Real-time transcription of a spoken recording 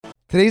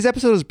Today's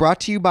episode is brought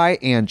to you by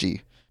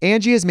Angie.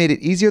 Angie has made it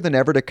easier than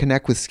ever to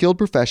connect with skilled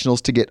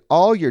professionals to get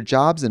all your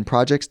jobs and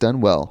projects done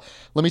well.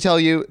 Let me tell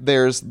you,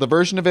 there's the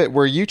version of it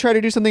where you try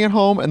to do something at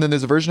home, and then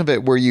there's a version of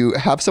it where you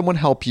have someone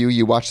help you,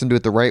 you watch them do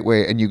it the right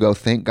way, and you go,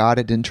 thank God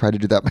I didn't try to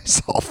do that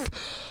myself.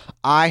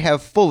 I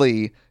have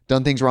fully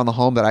done things around the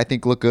home that I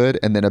think look good,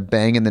 and then a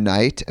bang in the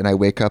night, and I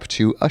wake up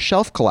to a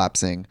shelf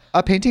collapsing,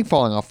 a painting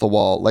falling off the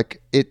wall.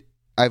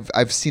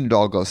 I've seen it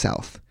all go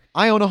south.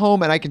 I own a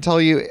home, and I can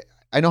tell you,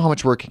 I know how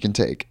much work it can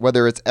take.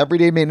 Whether it's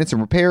everyday maintenance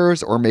and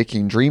repairs or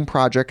making dream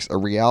projects a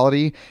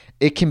reality,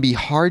 it can be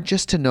hard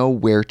just to know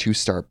where to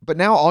start. But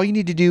now all you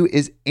need to do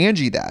is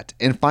Angie that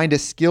and find a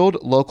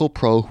skilled local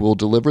pro who will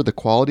deliver the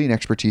quality and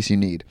expertise you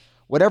need.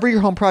 Whatever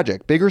your home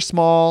project, big or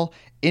small,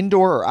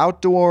 indoor or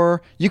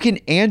outdoor, you can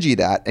Angie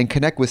that and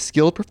connect with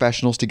skilled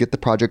professionals to get the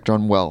project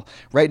done well.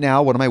 Right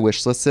now, one of my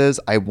wish lists is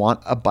I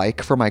want a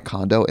bike for my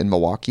condo in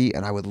Milwaukee,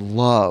 and I would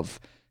love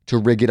to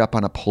rig it up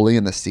on a pulley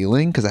in the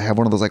ceiling because I have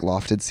one of those like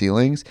lofted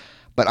ceilings,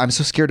 but I'm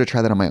so scared to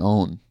try that on my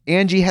own.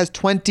 Angie has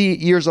 20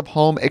 years of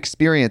home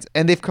experience,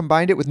 and they've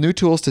combined it with new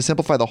tools to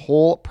simplify the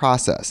whole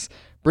process.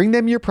 Bring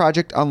them your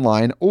project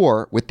online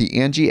or with the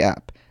Angie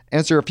app.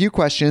 Answer a few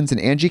questions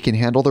and Angie can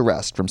handle the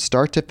rest from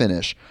start to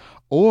finish,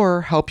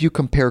 or help you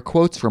compare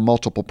quotes from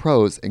multiple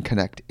pros and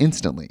connect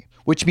instantly,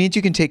 which means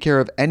you can take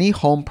care of any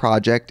home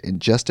project in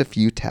just a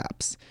few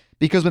taps.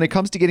 Because when it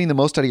comes to getting the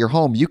most out of your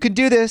home, you can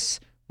do this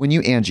when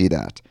you Angie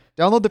that.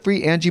 Download the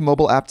free Angie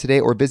mobile app today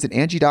or visit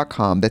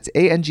Angie.com. That's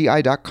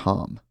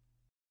ANGI.com.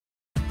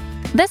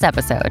 This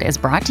episode is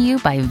brought to you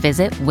by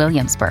Visit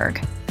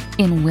Williamsburg.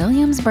 In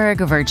Williamsburg,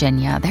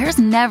 Virginia, there's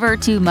never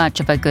too much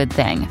of a good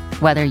thing.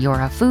 Whether you're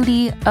a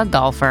foodie, a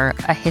golfer,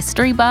 a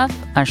history buff,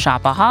 a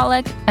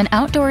shopaholic, an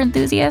outdoor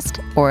enthusiast,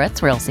 or a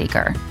thrill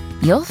seeker,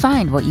 you'll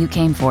find what you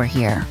came for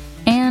here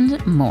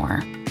and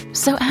more.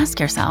 So ask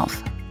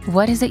yourself,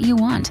 what is it you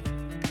want?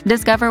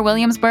 Discover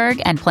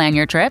Williamsburg and plan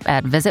your trip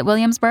at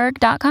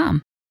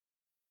visitwilliamsburg.com.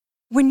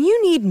 When you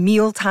need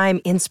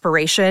mealtime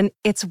inspiration,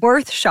 it's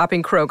worth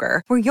shopping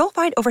Kroger, where you'll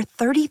find over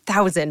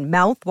 30,000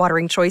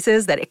 mouth-watering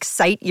choices that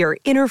excite your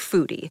inner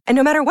foodie. And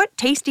no matter what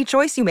tasty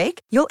choice you make,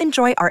 you'll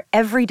enjoy our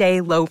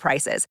everyday low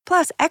prices,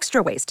 plus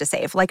extra ways to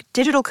save, like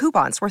digital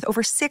coupons worth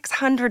over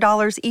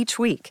 $600 each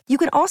week. You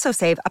can also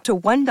save up to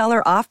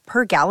 $1 off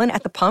per gallon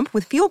at the pump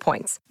with fuel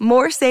points.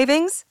 More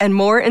savings and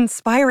more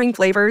inspiring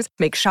flavors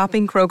make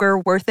shopping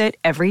Kroger worth it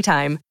every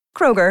time.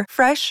 Kroger,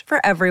 fresh for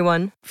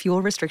everyone.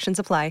 Fuel restrictions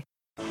apply.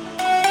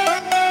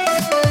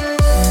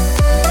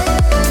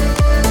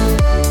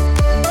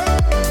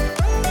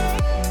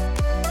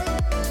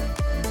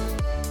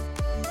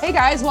 Hey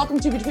guys, welcome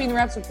to Between the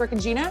Reps with Brooke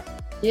and Gina.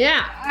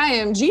 Yeah. I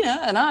am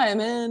Gina and I am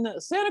in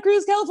Santa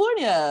Cruz,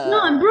 California. No,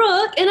 I'm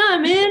Brooke and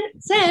I'm in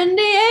San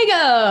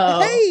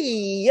Diego.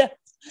 Hey.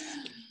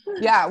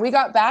 Yeah, we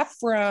got back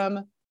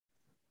from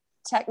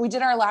we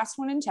did our last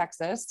one in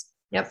Texas.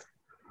 Yep.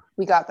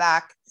 We got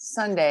back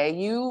Sunday.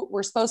 You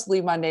were supposed to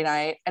leave Monday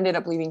night, ended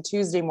up leaving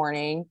Tuesday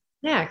morning.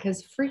 Yeah,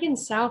 because freaking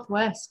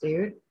Southwest,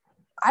 dude.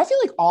 I feel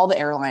like all the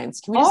airlines.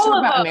 Can we just talk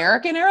about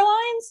American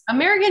Airlines?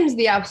 American's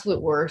the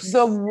absolute worst.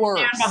 The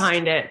worst. Stand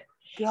behind it.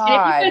 God. And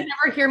if you guys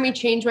ever hear me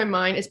change my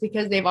mind, it's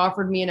because they've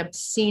offered me an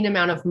obscene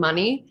amount of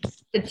money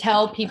to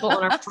tell people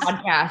on our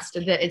podcast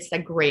that it's a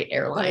great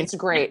airline. It's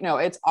great. No,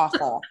 it's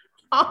awful.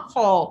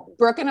 Awful.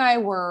 Brooke and I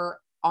were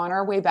on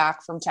our way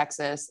back from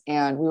Texas,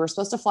 and we were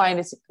supposed to fly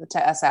into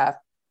SF.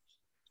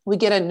 We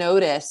get a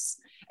notice.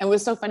 And it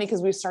was so funny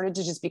because we started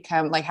to just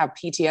become like have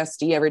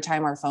PTSD every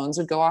time our phones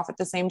would go off at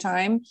the same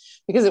time,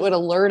 because it would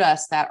alert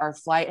us that our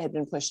flight had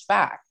been pushed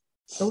back.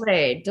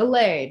 Delayed.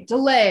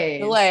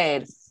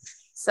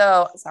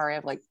 So sorry, I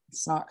have like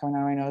snot coming out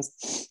of my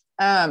nose.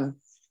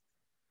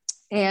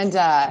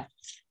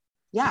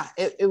 Yeah,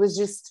 it was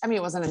just, I mean,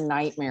 it wasn't a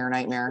nightmare.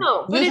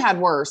 No, you've had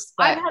worse.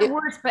 I've had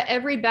worse, but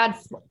every bad,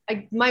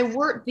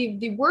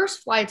 the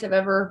worst flights I've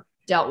ever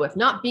dealt with,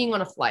 not being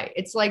on a flight.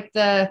 It's like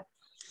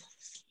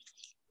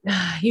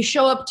you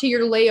show up to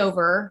your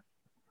layover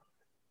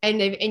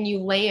and you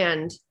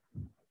land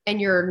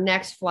and your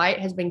next flight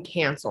has been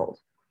canceled.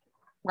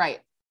 Right.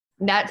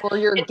 Or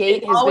your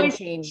gate has been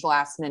changed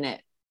last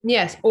minute.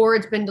 Yes. Or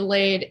it's been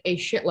delayed a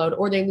shitload,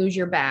 or they lose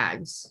your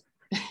bags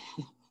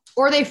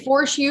or they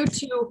force you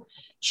to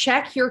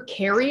check your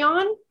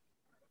carry-on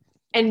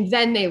and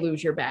then they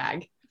lose your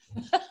bag.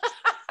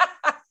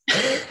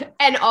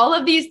 And all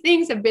of these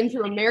things have been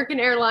through American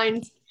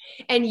Airlines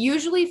and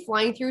usually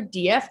flying through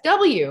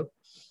DFW.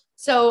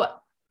 So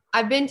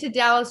I've been to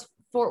Dallas,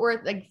 Fort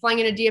Worth, like flying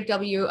in a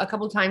DFW a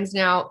couple of times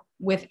now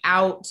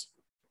without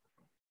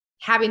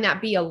having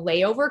that be a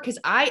layover.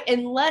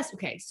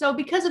 So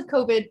because of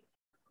COVID,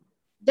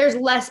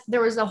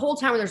 there was a whole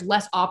time where there's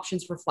less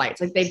options for flights.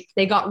 Like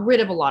they got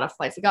rid of a lot of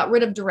flights. They got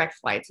rid of direct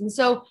flights. And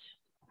so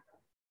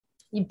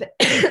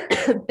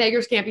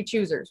beggars can't be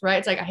choosers, right?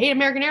 It's like, I hate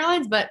American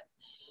Airlines, but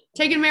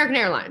taking American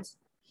Airlines.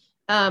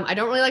 I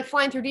don't really like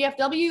flying through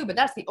DFW, but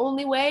that's the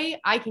only way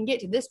I can get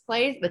to this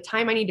place, the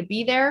time I need to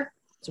be there.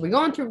 So we're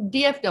going through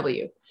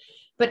DFW.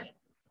 But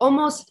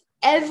almost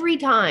every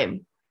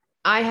time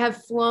I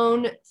have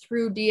flown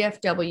through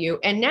DFW,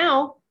 and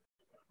now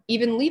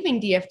even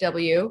leaving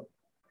DFW,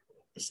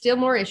 still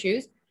more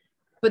issues,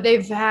 but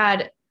they've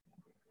had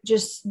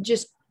just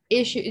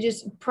issue,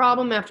 just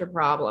problem after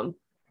problem.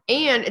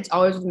 And it's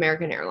always with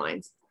American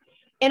Airlines.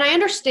 And I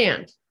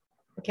understand.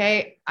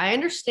 Okay. I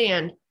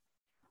understand.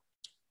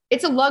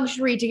 It's a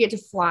luxury to get to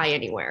fly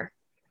anywhere.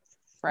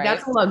 Right.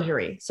 That's a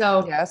luxury.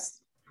 So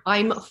yes,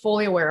 I'm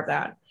fully aware of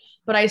that.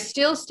 But I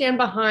still stand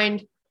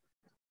behind.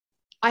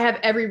 I have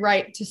every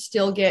right to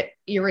still get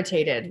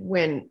irritated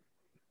when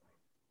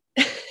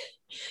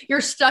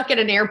you're stuck at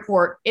an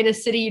airport in a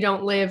city you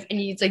don't live, and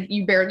it's like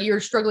you're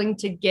struggling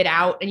to get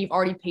out, and you've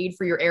already paid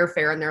for your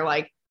airfare, and they're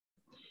like,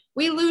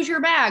 "We lose your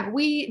bag.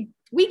 We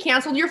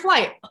canceled your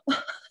flight."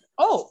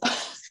 Oh,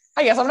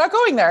 I guess I'm not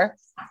going there.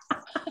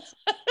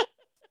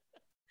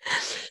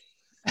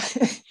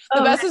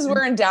 The best is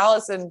we're in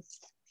Dallas and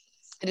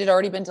it had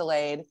already been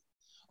delayed.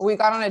 We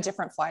got on a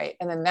different flight,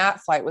 and then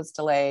that flight was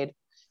delayed,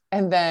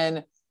 and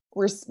then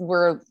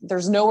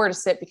there's nowhere to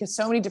sit because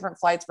so many different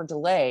flights were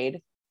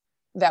delayed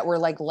that we're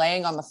like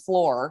laying on the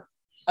floor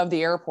of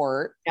the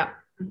airport, trying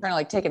to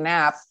like take a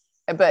nap.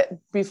 But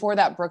before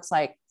that, Brooke's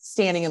like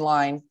standing in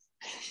line.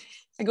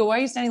 I go, "Why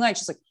are you standing in line?"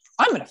 She's like,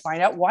 "I'm going to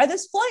find out why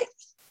this flight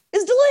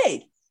is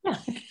delayed." Yeah.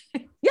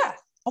 Yeah.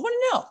 I want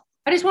to know.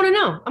 I just want to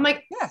know. I'm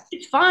like, yeah,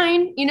 it's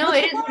fine. You know, What's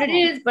it is the what it problem?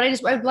 is,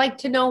 but I'd like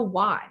to know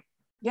why,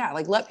 Yeah.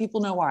 Like let people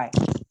know why.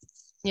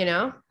 you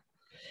know?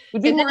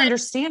 We'd be And more then-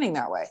 understanding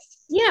that way.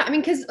 Yeah. I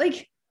mean, cause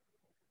like,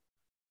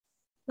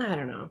 I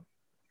don't know.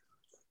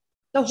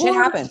 Shit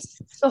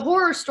happens. The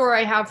horror story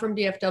I have from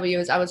DFW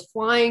is I was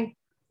flying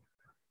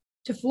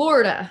to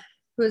Florida.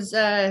 It was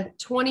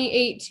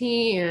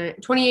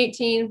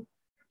 2018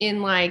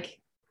 in like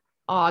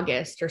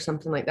August or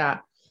something like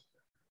that.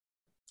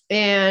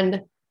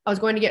 And I was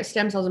going to get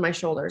stem cells in my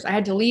shoulders. I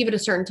had to leave at a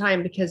certain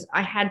time because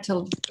I had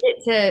to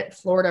get to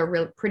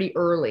Florida pretty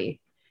early.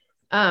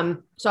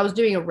 So I was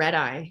doing a red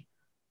eye,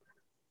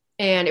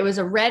 and it was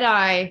a red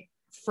eye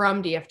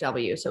from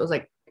DFW. So it was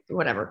like,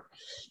 whatever.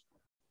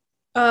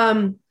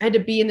 I had to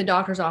be in the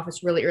doctor's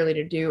office really early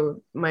to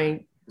do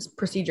my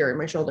procedure in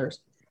my shoulders.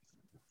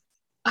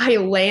 I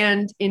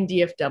land in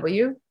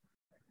DFW.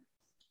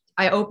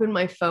 I open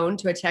my phone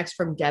to a text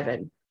from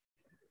Devin.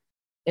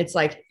 It's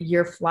like,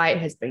 your flight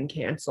has been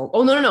canceled.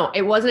 Oh, no.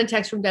 It wasn't a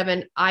text from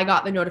Devin. I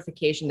got the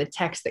notification, the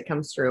text that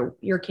comes through.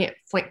 Your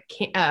flight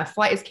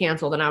is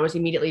canceled. And I was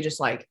immediately just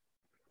like,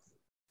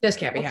 this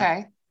can't be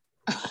happening.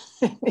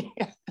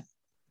 Yeah.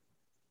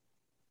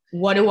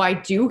 What do I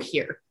do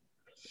here?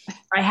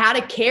 I had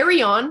a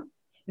carry-on.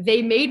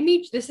 They made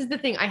me, this is the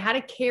thing. I had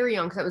a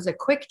carry-on because it was a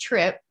quick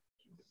trip.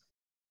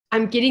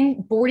 I'm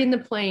getting boarding the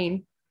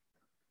plane.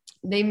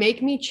 They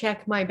make me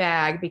check my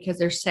bag because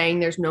they're saying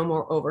there's no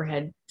more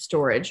overhead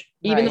storage,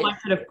 even though I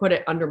could have put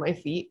it under my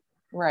feet.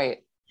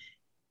 Right.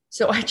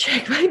 So I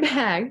check my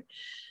bag,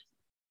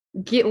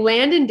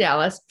 land in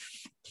Dallas,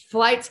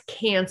 flights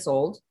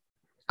canceled.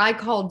 I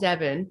called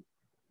Devin.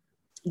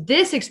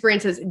 This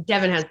experience is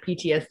Devin has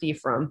PTSD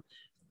from,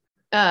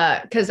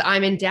 because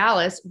I'm in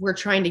Dallas. We're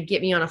trying to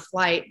get me on a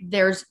flight.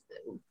 There's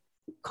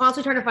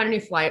constantly trying to find a new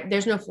flight.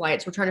 There's no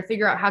flights. We're trying to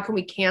figure out how can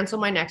we cancel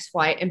my next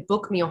flight and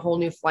book me a whole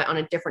new flight on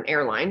a different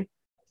airline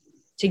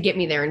to get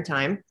me there in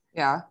time.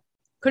 Yeah.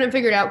 Couldn't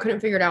figure it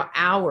out.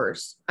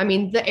 Hours. I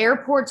mean, the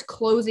airport's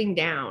closing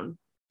down.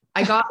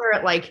 I got there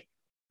at like,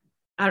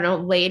 I don't know,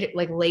 late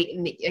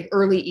in the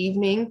early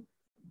evening.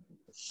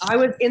 I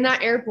was in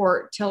that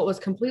airport till it was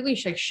completely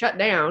shut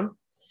down.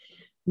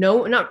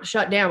 No, not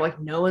shut down.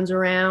 Like no one's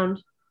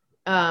around.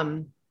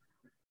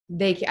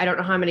 I don't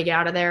know how I'm going to get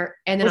out of there.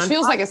 And then Which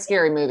feels like a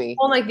scary movie.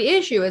 Well, like the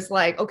issue is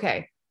like,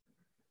 okay,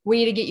 we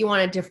need to get you on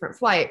a different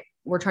flight.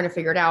 We're trying to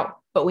figure it out,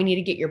 but we need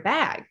to get your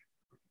bag.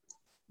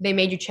 They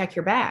made you check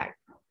your bag.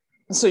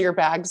 So your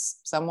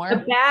bag's somewhere?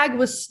 The bag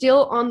was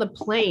still on the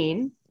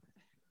plane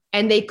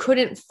and they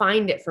couldn't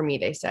find it for me,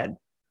 they said.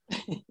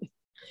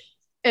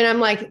 And I'm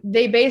like,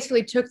 they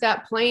basically took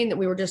that plane that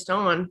we were just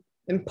on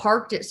and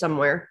parked it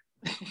somewhere.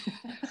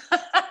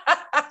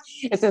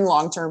 It's in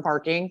long-term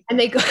parking. And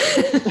they go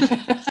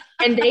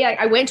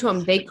I went to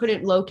them. They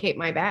couldn't locate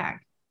my bag.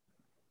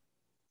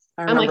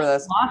 I remember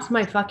this. Lost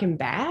my fucking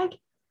bag?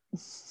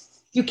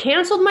 You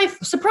canceled my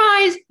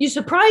surprise. You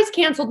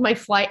canceled my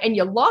flight and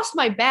you lost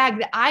my bag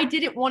that I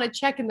didn't want to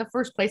check in the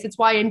first place. It's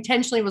why I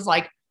intentionally was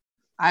like,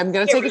 I'm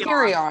going to take a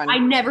carry-on. I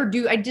never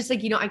do. I just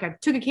like, I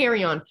took a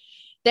carry-on.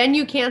 Then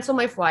you cancel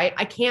my flight.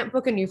 I can't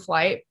book a new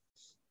flight.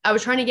 I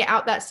was trying to get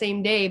out that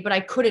same day, but I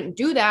couldn't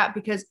do that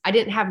because I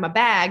didn't have my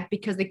bag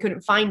because they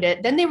couldn't find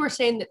it. Then they were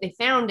saying that they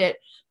found it,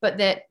 but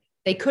that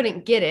they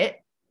couldn't get it.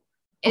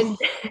 And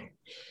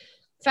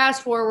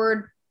fast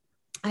forward,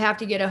 I have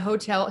to get a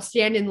hotel,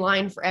 stand in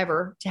line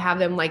forever to have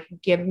them like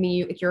give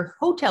me your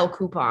hotel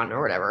coupon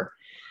or whatever.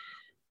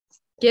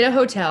 Get a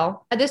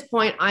hotel. At this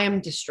point, I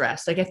am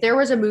distressed. Like if there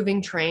was a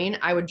moving train,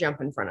 I would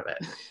jump in front of it.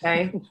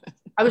 Okay.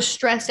 I was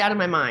stressed out of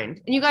my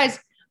mind. And you guys,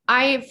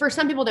 for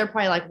some people, they're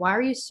probably like, why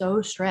are you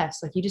so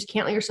stressed? Like, you just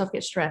can't let yourself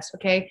get stressed.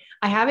 Okay.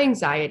 I have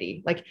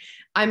anxiety. Like,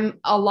 I'm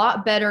a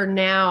lot better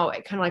now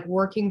at kind of like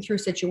working through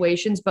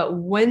situations. But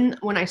when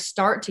I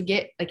start to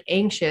get like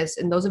anxious,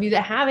 and those of you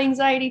that have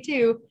anxiety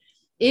too,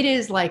 it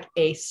is like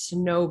a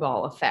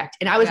snowball effect.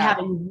 And I was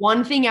having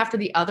one thing after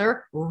the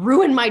other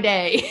ruin my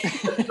day.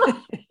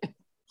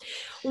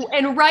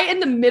 And right in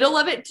the middle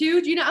of it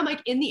too, do you know, I'm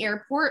like in the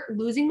airport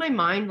losing my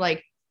mind.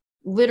 Like,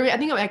 literally, I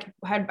think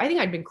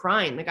I'd been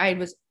crying. Like, I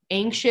was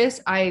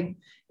anxious. It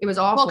was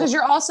awful. Well, because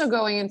you're also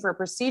going in for a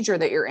procedure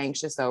that you're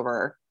anxious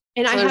over.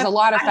 And so there's a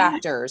lot of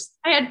factors.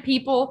 I had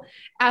people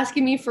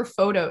asking me for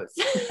photos.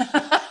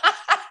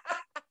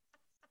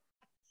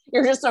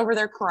 You're just over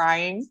there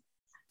crying.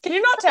 Can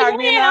you not tag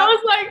me in that? I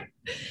was like,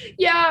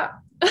 yeah.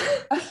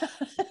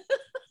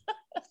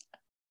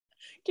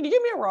 Can you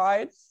give me a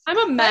ride? I'm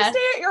a mess. Can I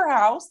stay at your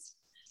house?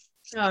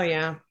 Oh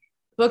yeah.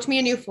 Booked me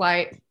a new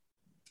flight.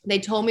 They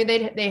told me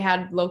they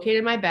had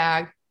located my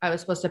bag. I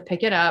was supposed to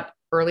pick it up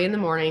early in the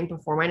morning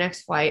before my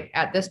next flight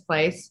at this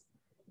place.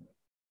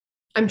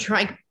 I'm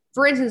trying,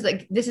 for instance,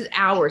 like this is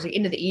hours, like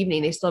into the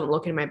evening. They still haven't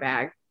located my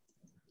bag.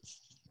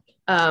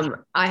 I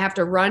have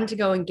to run to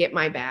go and get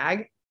my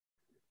bag.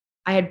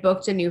 I had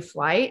booked a new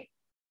flight.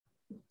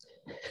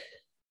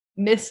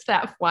 Missed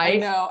that flight. I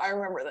know. I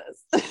remember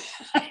this.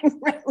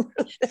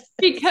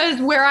 Because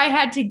where I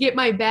had to get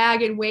my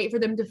bag and wait for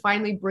them to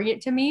finally bring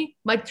it to me,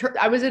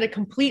 I was in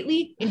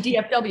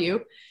DFW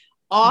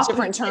off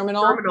different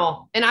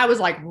terminal, and I was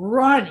like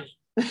running,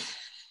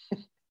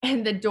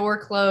 and the door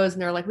closed,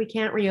 and they're like, "We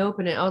can't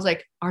reopen it." I was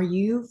like, "Are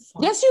you?"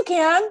 Yes, you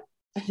can,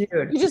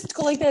 dude. You just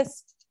go like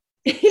this.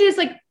 It is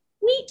like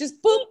we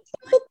just boop.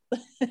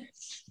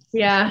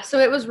 Yeah, so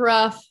it was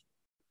rough.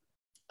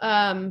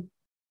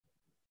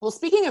 Well,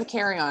 speaking of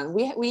carry-on,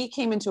 we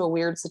came into a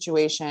weird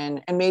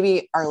situation, and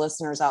maybe our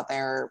listeners out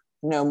there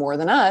know more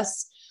than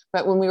us,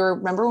 but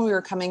remember when we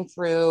were coming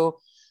through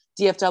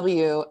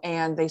DFW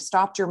and they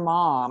stopped your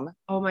mom.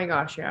 Oh my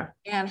gosh. Yeah.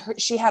 And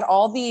she had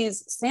all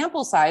these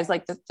sample size,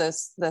 like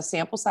the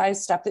sample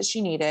size stuff that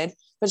she needed,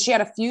 but she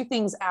had a few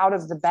things out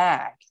of the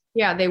bag.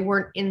 Yeah. They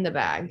weren't in the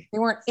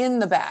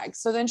bag.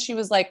 So then she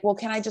was like, well,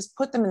 can I just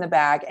put them in the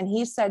bag? And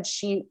he said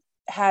she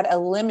had a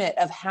limit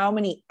of how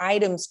many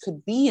items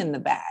could be in the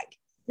bag.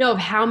 No, of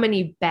how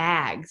many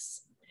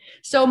bags.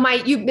 So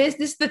you missed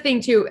this is the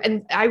thing too.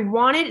 And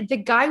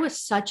the guy was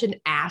such an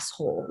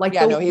asshole. Like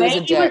he was a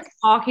dick. He was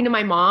talking to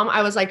my mom.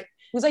 I was like, he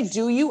was like,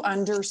 do you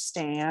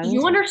understand? Do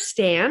you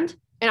understand?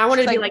 And I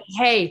wanted to be like,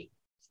 hey,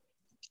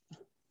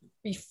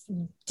 you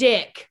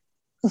dick.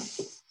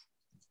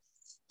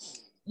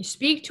 You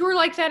speak to her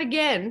like that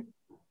again,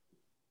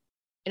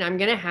 and I'm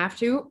going to have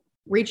to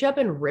reach up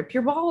and rip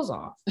your balls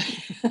off.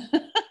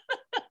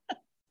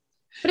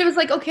 But it was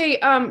like, okay,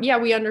 yeah,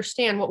 we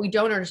understand. What we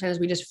don't understand is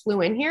we just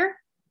flew in here.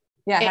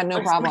 Yeah, I had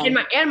no problem.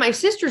 And my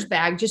sister's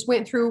bag just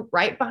went through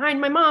right behind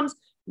my mom's.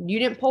 You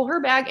didn't pull her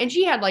bag, and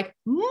she had like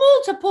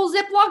multiple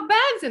Ziploc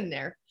bags in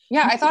there.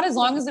 Yeah, I thought as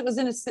long as it was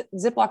in a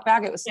Ziploc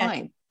bag, it was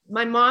fine.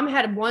 My mom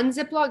had one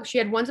Ziploc. She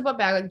had one Ziploc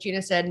bag, like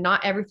Gina said.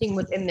 Not everything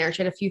was in there.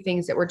 She had a few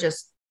things that were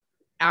just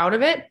out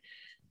of it.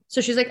 So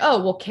she's like,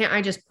 oh, well, can't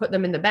I just put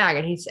them in the bag?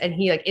 And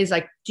he like, is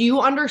like, do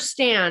you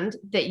understand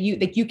that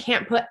you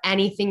can't put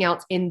anything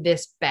else in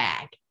this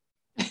bag?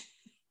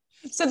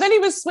 So then he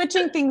was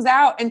switching things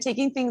out and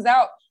taking things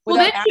out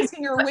without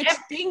asking her which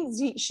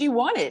things she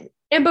wanted.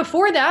 And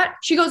before that,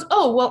 she goes,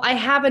 oh, well, I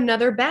have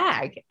another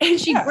bag. And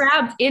she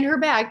grabbed in her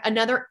bag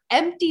another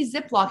empty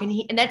Ziploc.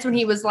 And that's when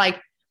he was like,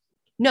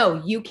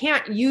 no, you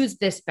can't use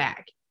this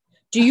bag.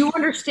 Do you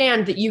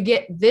understand that you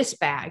get this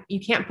bag? You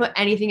can't put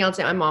anything else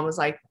in. My mom was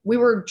like, we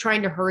were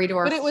trying to hurry to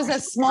our. But it was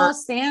a small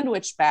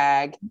sandwich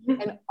bag.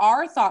 And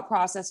our thought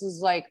process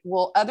was like,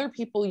 well, other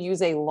people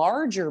use a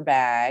larger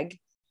bag.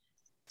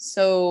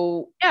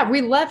 So yeah,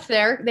 we left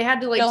there. They had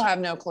to still have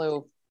no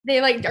clue. They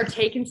like are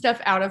taking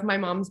stuff out of my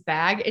mom's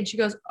bag. And she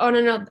goes, oh,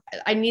 no,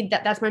 I need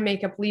that. That's my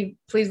makeup. Please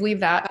leave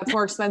that. That's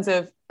more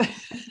expensive.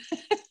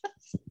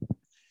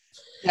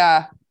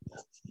 Yeah.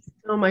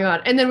 Oh my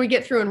God. And then we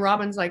get through and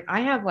Robin's like,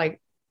 I have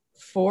like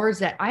four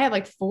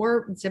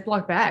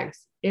Ziploc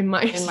bags in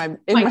my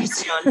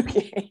suitcase.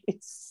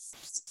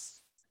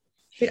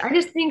 But I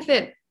just think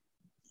that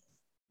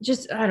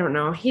I don't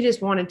know. He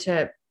just wanted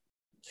to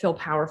feel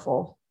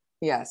powerful.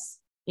 Yes.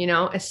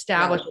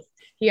 Establish.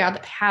 Yeah. He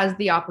has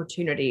the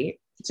opportunity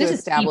to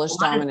establish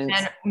dominance.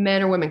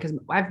 Men or women. Cause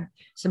I have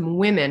some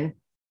women,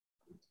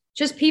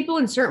 just people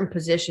in certain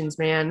positions,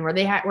 man, where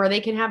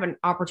they can have an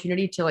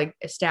opportunity to like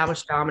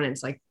establish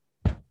dominance. Like,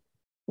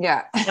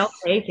 yeah, they'll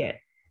take it.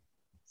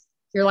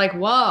 You're like,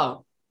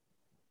 whoa.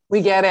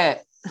 We get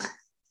it.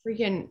 We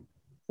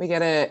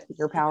get it.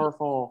 You're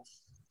powerful.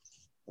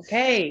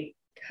 Okay.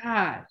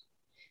 God.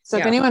 So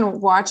if anyone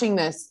watching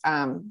this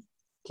can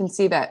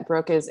see that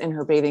Brooke is in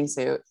her bathing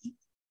suit,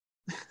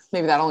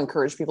 maybe that'll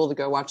encourage people to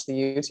go watch the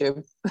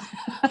YouTube.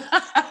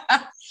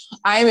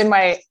 I'm in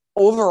my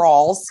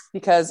overalls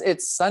because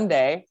it's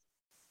Sunday.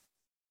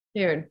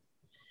 Dude.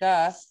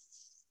 Duh.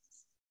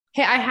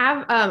 Hey, I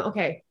have,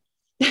 okay.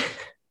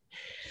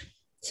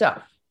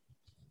 So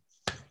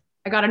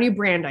I got a new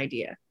brand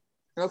idea.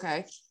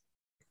 Okay.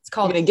 It's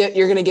called,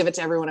 You're gonna give it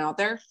to everyone out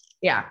there?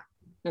 yeah,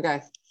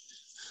 Okay.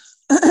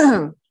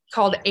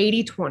 called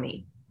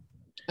 80/20.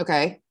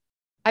 Okay.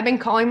 I've been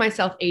calling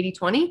myself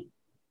 80/20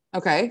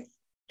 Okay.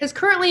 because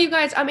currently, you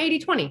guys, I'm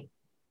 80/20.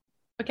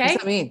 Okay. What's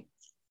that mean?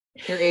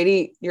 You're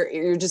 80,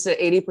 you're just at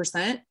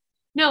 80%?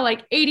 No,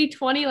 like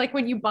 80/20, like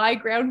when you buy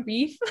ground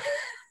beef.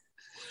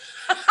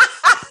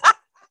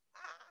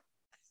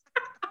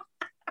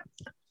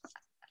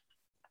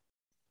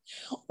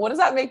 What does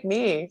that make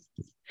me?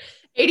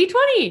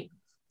 80/20.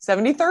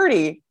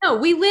 70-30. No,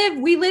 we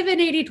live in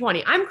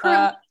 80/20. I'm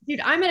currently, dude,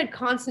 I'm in a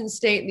constant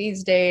state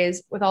these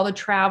days with all the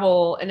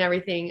travel and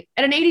everything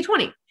at an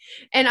 80/20.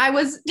 And I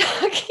was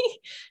talking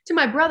to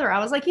my brother. I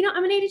was like,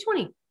 I'm an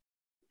 80/20.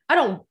 I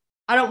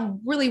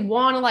don't really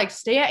want to like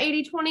stay at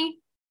 80/20,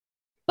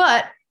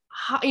 but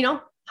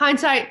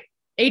hindsight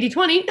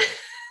 80/20.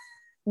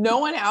 No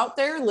one out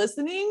there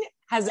listening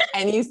has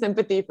any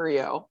sympathy for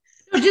you.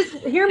 So just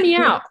hear me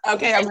out.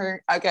 Okay, I'm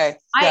here. Okay.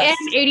 I Yes.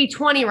 am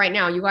 80/20 right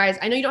now, you guys.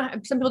 I know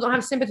some people don't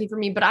have sympathy for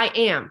me, but I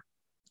am.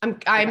 I'm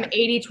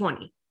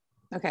 80/20.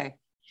 Okay.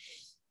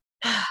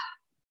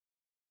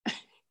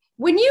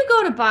 When you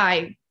go to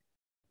buy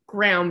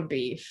ground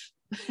beef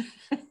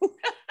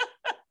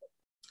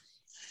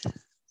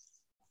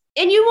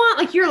and you want,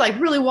 like, you're like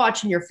really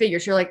watching your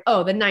figures, you're like,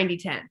 oh, the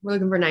 90/10. We're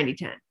looking for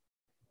 90/10.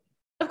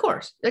 Of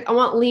course. Like, I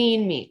want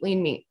lean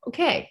meat.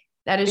 Okay.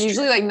 That is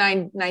Usually like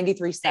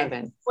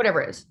 93.7.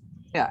 whatever it is.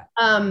 Yeah.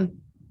 Why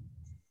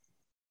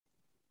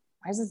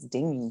is this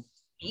dinging?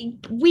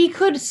 We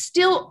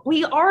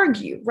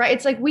argue, right?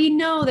 It's like, we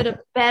know that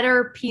a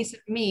better piece of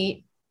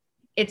meat,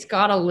 it's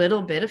got a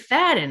little bit of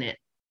fat in it,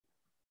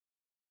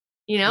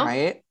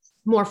 Right.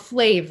 more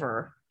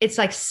flavor. It's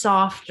like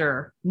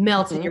softer,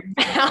 melts in your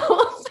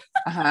mouth.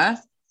 Uh-huh.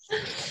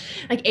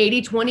 Like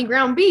 80/20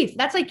 ground beef.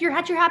 That's like your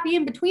happy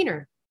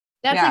in-betweener.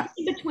 That's Yeah. like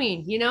in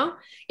between,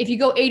 If you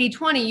go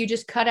 80/20, you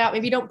just cut out,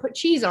 maybe you don't put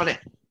cheese on it,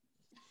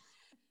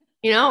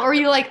 or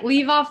you like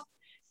leave off,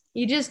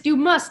 you just do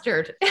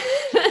mustard.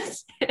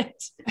 That's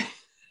it.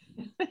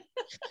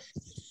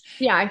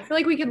 Yeah, I feel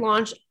like we could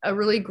launch a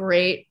really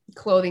great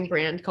clothing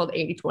brand called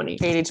 80/20.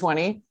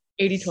 80-20.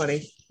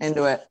 80/20.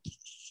 Into it.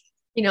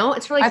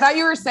 It's for like, I thought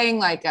you were saying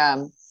like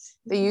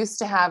they used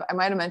to have, I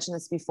might have mentioned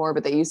this before,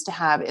 but they used to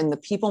have in the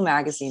People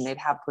magazine, they'd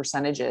have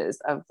percentages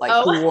of like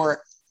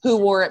who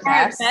wore it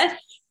best.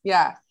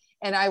 Yeah.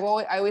 And I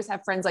always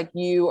have friends like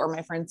you or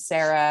my friend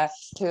Sarah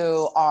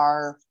who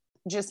are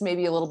just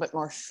maybe a little bit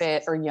more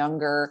fit or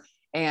younger,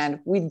 and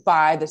we'd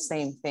buy the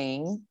same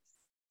thing.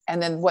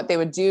 And then what they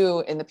would do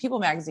in the People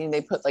magazine,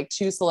 they put like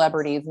two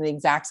celebrities in the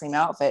exact same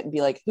outfit and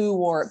be like, who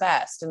wore it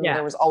best? And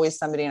there was always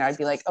somebody, and I'd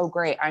be like, oh,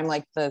 great. I'm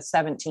like the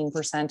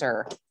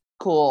 17%er.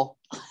 Cool.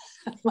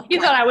 You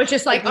thought I was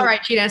just like, all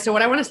right, Gina. So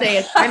what I want to say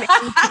is I'm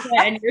 80%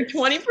 and you're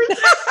 20%.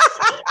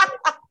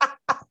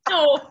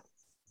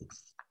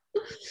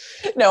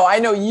 No, I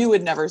know you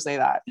would never say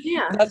that.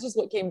 Yeah. That's just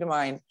what came to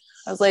mind.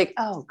 I was like,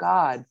 oh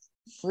God,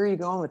 where are you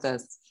going with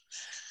this?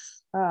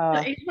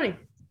 80/20.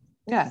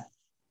 Yeah.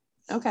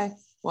 Okay.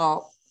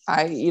 Well,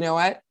 you know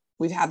what?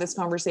 We've had this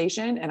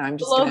conversation, and I'm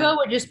just the logo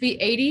would just be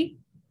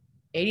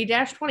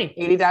 80-20.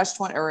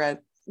 80-20 or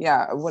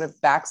what a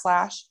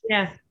backslash.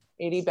 Yeah.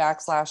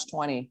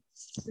 80/20.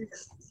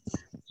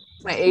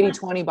 My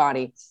 80/20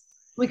 body.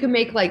 We could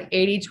make like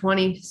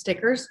 80/20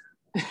 stickers.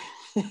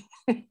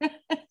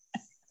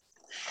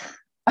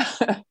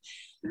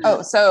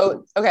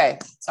 Okay.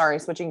 Sorry.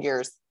 Switching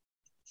gears.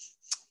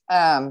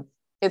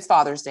 It's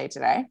Father's Day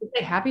today.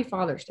 Happy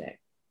Father's Day.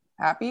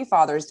 Happy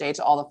Father's Day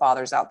to all the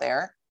fathers out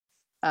there.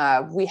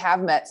 We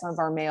have met some of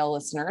our male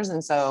listeners.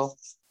 And so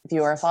if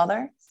you are a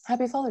father,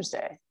 happy Father's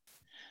Day.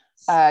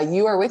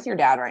 You are with your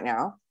dad right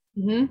now.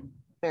 Mm-hmm.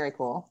 Very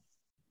cool.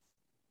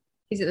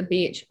 He's at the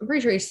beach. I'm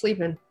pretty sure he's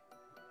sleeping.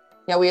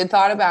 Yeah, we had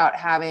thought about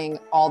having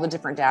all the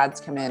different dads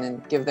come in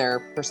and give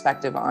their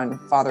perspective on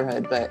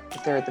fatherhood, but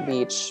if they're at the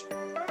beach.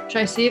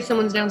 Should I see if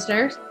someone's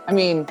downstairs? I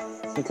mean,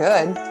 you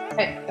could.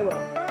 Okay, I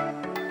will.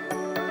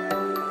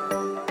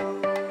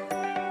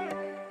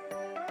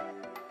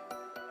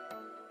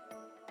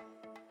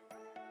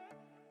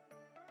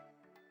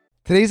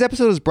 Today's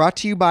episode is brought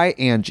to you by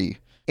Angie.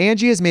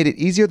 Angie has made it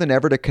easier than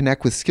ever to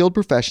connect with skilled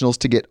professionals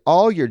to get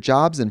all your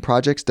jobs and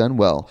projects done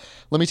well.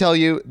 Let me tell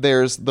you,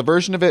 there's the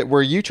version of it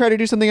where you try to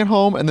do something at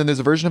home, and then there's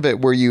a version of it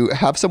where you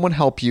have someone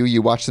help you,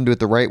 you watch them do it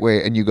the right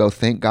way, and you go,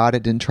 thank God I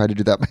didn't try to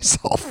do that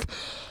myself.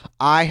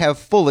 I have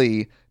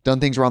fully done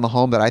things around the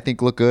home that I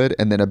think look good,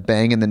 and then a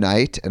bang in the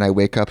night, and I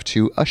wake up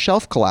to a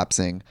shelf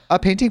collapsing, a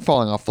painting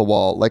falling off the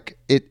wall.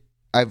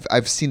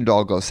 I've seen it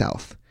all go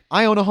south.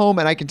 I own a home,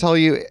 and I can tell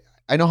you,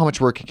 I know how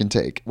much work it can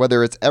take.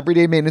 Whether it's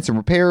everyday maintenance and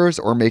repairs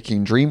or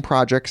making dream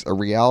projects a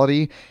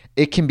reality,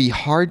 it can be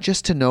hard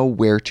just to know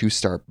where to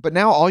start. But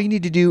now all you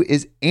need to do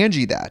is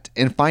Angie that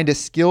and find a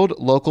skilled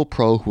local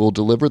pro who will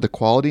deliver the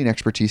quality and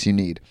expertise you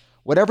need.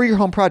 Whatever your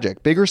home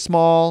project, big or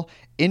small,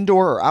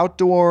 indoor or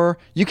outdoor,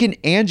 you can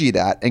Angie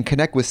that and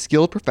connect with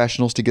skilled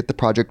professionals to get the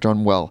project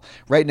done well.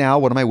 Right now,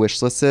 one of my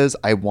wish lists is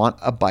I want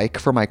a bike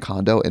for my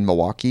condo in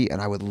Milwaukee,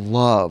 and I would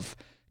love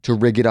to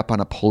rig it up on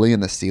a pulley in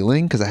the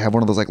ceiling because I have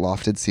one of those like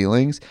lofted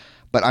ceilings,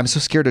 but I'm so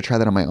scared to try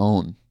that on my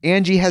own.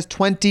 Angie has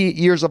 20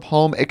 years of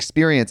home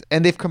experience,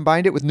 and they've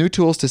combined it with new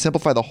tools to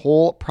simplify the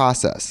whole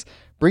process.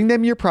 Bring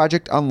them your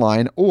project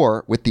online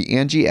or with the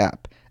Angie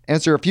app.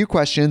 Answer a few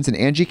questions and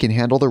Angie can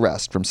handle the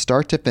rest from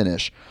start to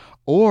finish,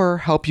 or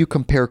help you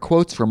compare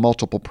quotes from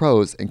multiple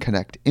pros and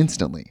connect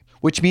instantly,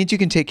 which means you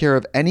can take care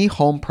of any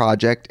home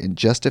project in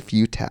just a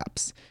few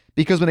taps.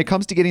 Because when it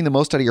comes to getting the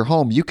most out of your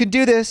home, you can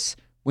do this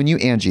when you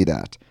Angie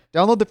that.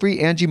 Download the free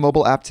Angie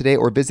mobile app today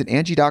or visit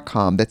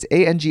Angie.com. That's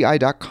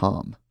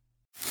ANGI.com.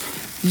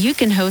 You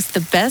can host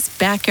the best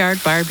backyard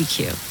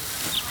barbecue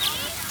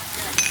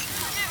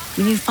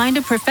when you find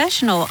a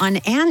professional on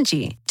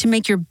Angie to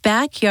make your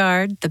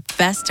backyard the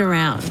best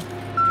around.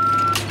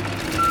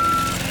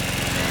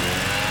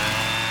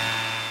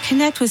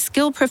 Connect with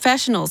skilled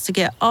professionals to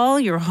get all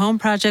your home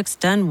projects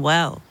done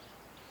well.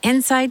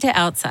 Inside to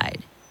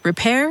outside,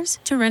 repairs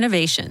to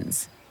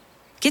renovations.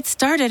 Get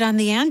started on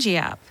the Angie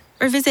app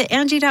or visit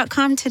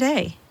Angie.com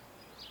today.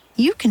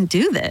 You can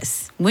do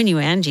this when you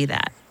Angie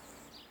that.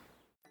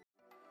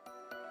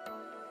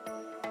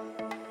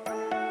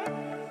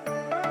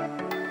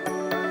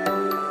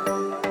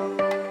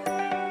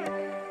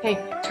 Hey,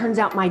 turns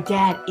out my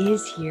dad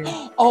is here.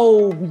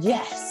 Oh,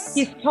 yes.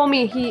 He's told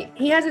me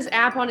he has this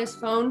app on his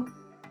phone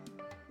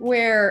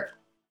where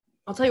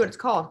I'll tell you what it's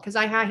called because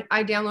I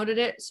downloaded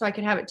it so I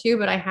could have it too,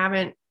 but I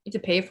haven't to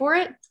pay for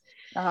it.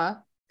 Uh-huh.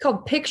 It's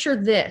called Picture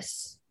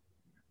This.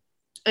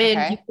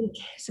 And Okay.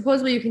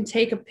 supposedly you can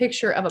take a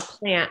picture of a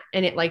plant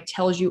and it like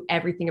tells you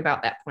everything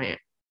about that plant.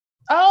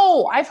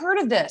 Oh, I've heard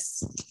of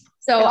this.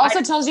 So It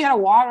also tells you how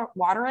to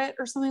water it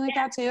or something like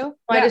that too.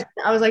 I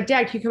was like,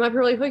 Dad, can you come up here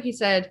really quick?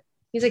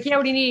 He's like, yeah,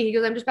 what do you need? He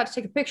goes, I'm just about to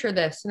take a picture of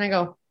this. And I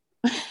go,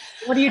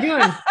 what are you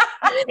doing?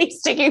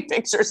 He's taking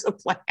pictures of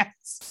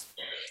plants.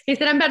 He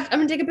said, I'm going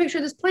to take a picture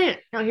of this plant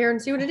out here and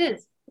see what it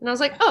is. And I was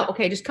like, oh,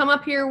 okay. Just come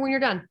up here when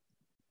you're done.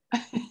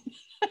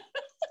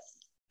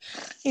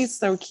 He's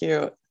so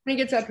cute. When he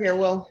gets up here,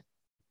 we'll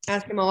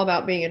ask him all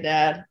about being a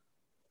dad.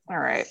 All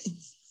right.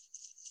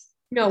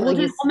 No,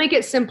 we'll make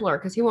it simpler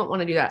because he won't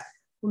want to do that.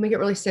 We'll make it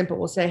really simple.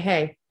 We'll say,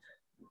 hey,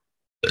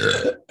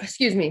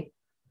 excuse me.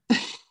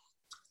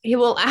 He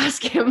will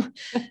ask him.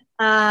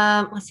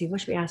 Let's see.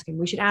 What should we ask him?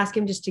 We should ask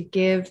him just to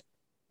give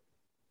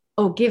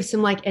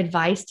some like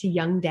advice to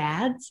young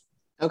dads.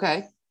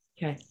 Okay.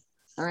 Okay.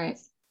 All right.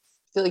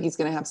 I feel like he's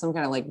going to have some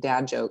kind of like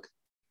dad joke.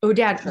 Oh,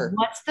 Dad, Sure.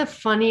 What's the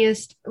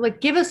funniest?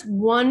 Like, give us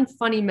one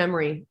funny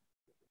memory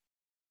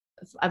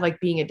of like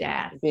being a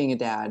dad. Being a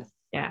dad.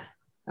 Yeah.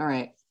 All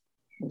right.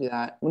 We'll do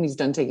that when he's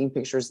done taking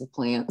pictures of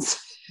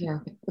plants. Yeah.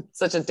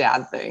 Such a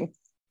dad thing.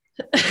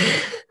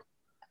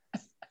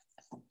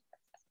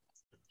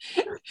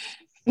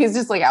 He's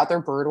just like out there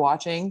bird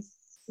watching.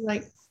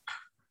 Like,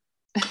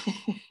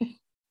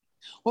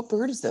 What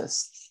bird is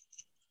this?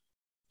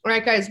 all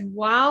right, guys,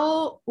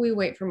 while we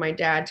wait for my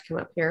dad to come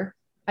up here,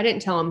 I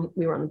didn't tell him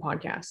we were on the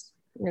podcast.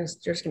 We're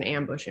just going to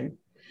ambush him.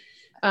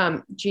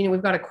 Gina,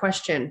 we've got a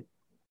question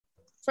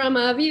from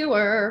a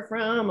viewer,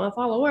 from a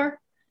follower.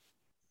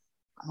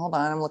 Hold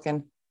on, I'm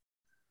looking.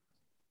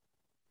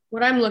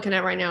 What I'm looking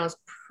at right now is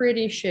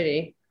pretty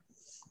shitty.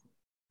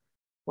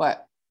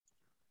 What?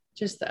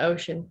 Just the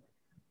ocean.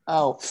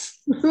 Oh,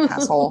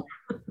 asshole.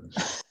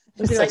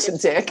 Would you Such a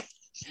dick.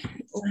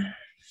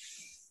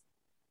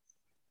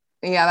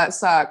 Yeah, that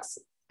sucks.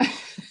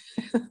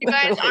 You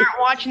guys aren't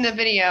watching the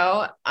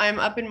video. I'm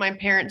up in my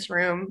parents'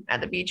 room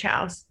at the beach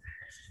house.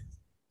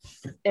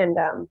 And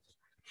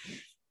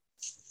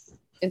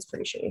it's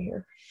pretty shitty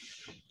here.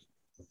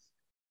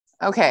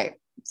 Okay.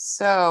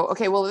 So,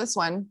 well, this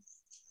one.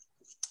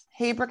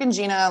 Hey, Brooke and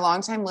Gina,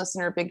 longtime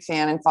listener, big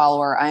fan and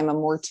follower. I'm a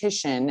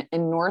mortician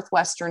in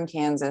northwestern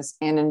Kansas,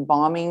 and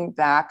embalming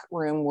back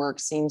room work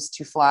seems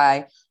to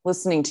fly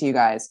listening to you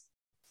guys.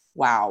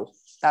 Wow,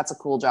 that's a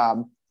cool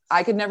job.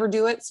 I could never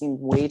do it. Seen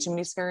way too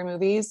many scary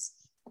movies.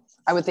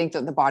 I would think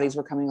that the bodies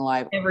were coming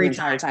alive Every the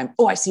entire time.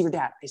 Oh, I see your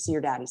dad.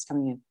 He's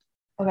coming in.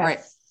 Okay. All right.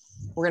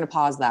 We're going to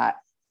pause that.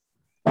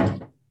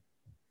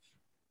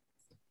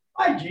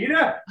 Hi,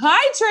 Gina.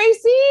 Hi,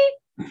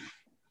 Tracy.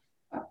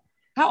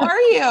 How are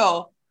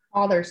you?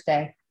 Father's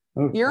Day.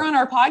 You're on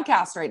our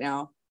podcast right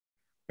now.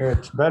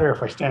 It's better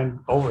if I stand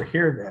over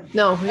here then.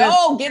 No,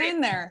 Oh, get in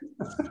there.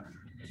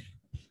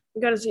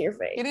 we got to see your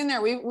face. Get in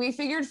there. We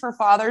figured for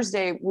Father's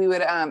Day, we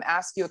would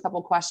ask you a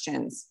couple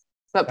questions,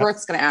 but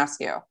Brooke's going to ask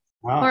you.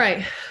 Wow. All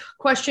right.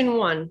 Question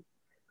 1.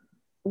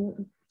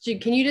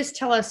 Can you just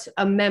tell us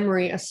a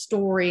memory, a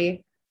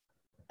story,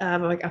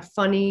 like a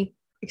funny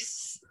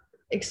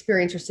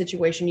experience or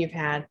situation you've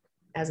had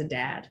as a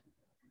dad?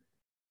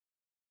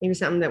 Maybe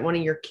something that one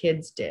of your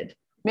kids did.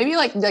 Maybe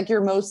like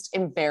your most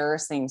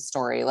embarrassing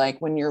story,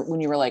 like when you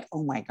were like,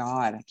 oh my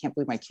God, I can't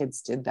believe my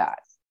kids did that.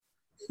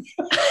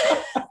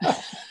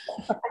 I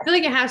feel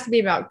like it has to be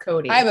about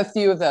Cody. I have a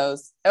few of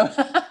those.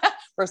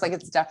 First, like,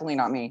 it's definitely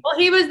not me. Well,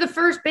 he was the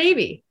first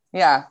baby.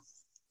 Yeah.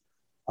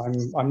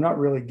 I'm not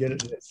really good at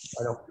this.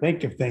 I don't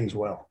think of things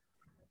well.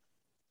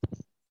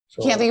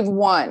 So, Can't think of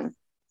one.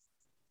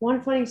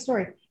 One funny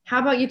story.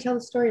 How about you tell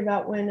the story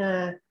about when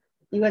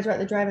you guys were at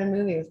the drive-in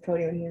movie with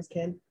Cody when he was a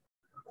kid?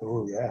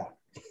 Oh, yeah.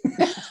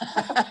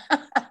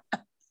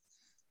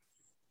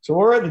 So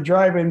we're at the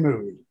drive-in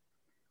movie,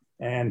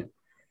 and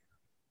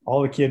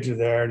all the kids are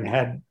there,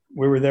 and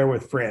we were there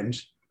with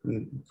friends,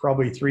 and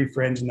probably 3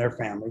 friends and their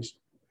families.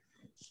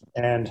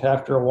 And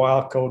after a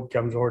while, Code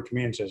comes over to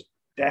me and says,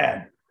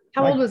 "Dad."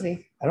 How old was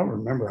he? I don't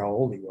remember how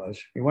old he was.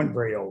 He wasn't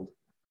very old.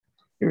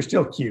 He was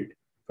still cute.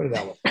 Put it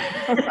that way.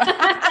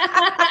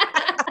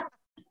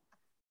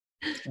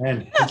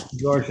 And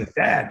George said,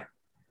 "Dad."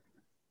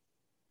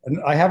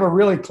 And I have a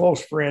really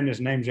close friend. His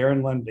name's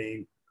Aaron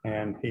Lundeen,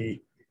 and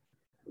he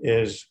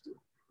is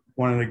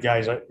one of the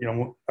guys I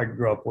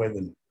grew up with,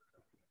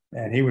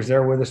 and he was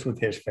there with us with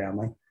his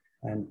family.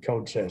 And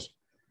Code says,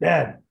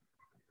 "Dad,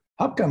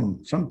 how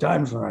come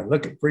sometimes when I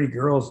look at pretty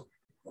girls,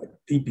 my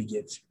pee-pee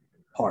gets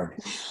hard?"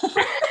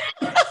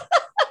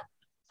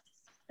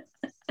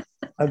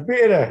 I've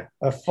been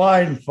a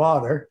fine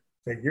father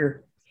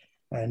figure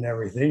and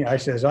everything. I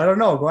says, "I don't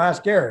know. Go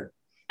ask Aaron."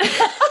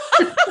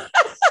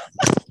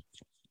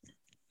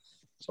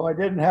 So I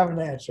didn't have an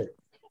answer.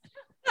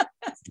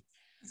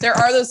 There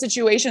are those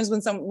situations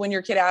when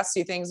your kid asks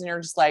you things and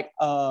you're just like,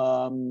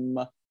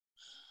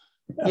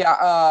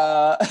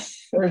 yeah,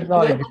 There's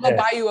not a good I'll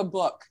buy you a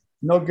book.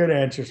 No good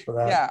answers for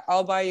that. Yeah,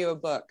 I'll buy you a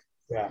book.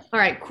 Yeah. All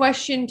right.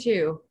 Question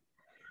 2.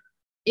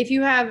 If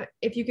you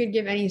could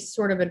give any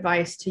sort of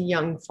advice to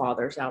young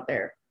fathers out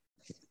there,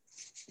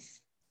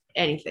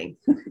 anything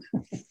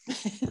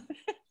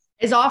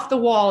as off the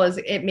wall as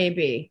it may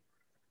be.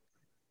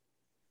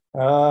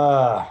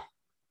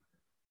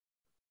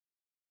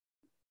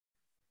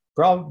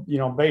 Probably,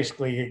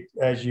 basically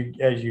as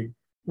you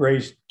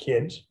raise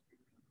kids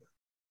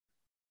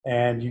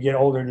and you get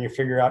older and you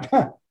figure out,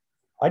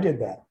 I did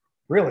that.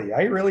 Really,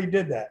 I really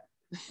did that.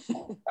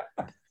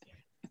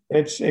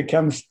 It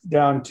comes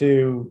down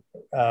to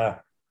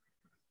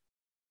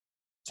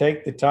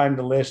take the time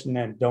to listen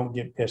and don't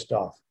get pissed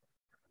off,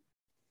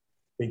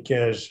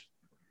 because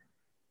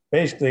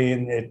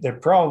basically they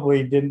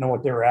probably didn't know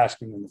what they were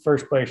asking in the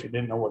first place. They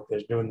didn't know what they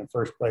was doing in the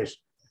first place.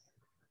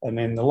 And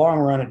in the long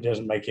run, it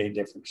doesn't make any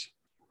difference.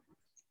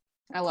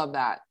 I love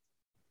that.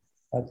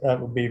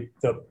 That would be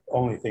the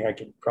only thing I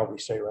could probably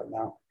say right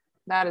now.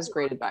 That is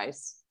great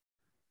advice.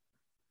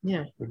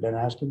 Yeah. We've been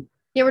asking.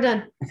 Yeah, we're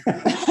done.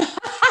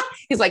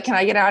 He's like, "Can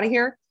I get out of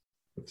here?"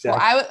 Exactly.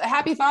 Well,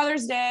 happy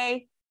Father's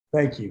Day.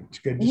 Thank you. It's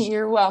good to see you.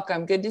 You're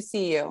welcome. Good to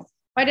see you.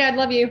 Bye, Dad.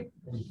 Love you.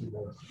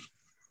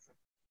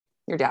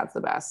 Your dad's the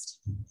best.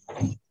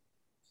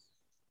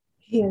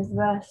 He is the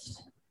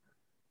best.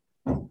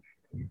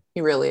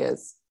 He really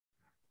is.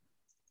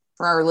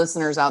 For our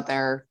listeners out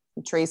there,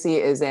 Tracy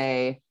is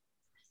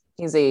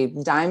he's a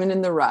diamond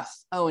in the rough.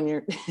 Oh,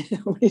 and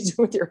what are you doing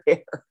with your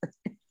hair?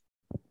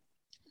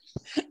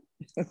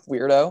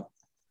 Weirdo.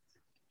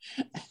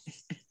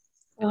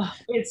 Oh,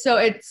 it's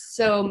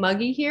so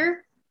muggy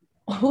here.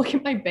 Oh, look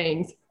at my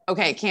bangs.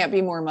 Okay, it can't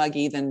be more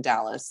muggy than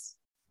Dallas.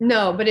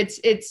 No, but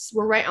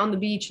we're right on the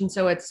beach, and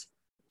so it's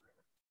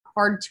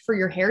hard for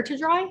your hair to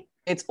dry.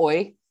 It's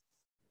oily.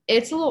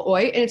 It's a little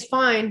oily, and it's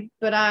fine.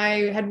 But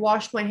I had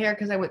washed my hair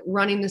because I went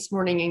running this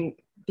morning, and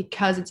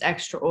because it's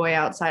extra oily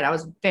outside, I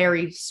was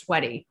very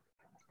sweaty.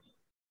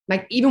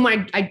 Like even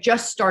when I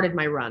just started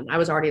my run, I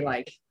was already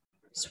like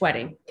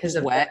sweating because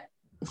of wet.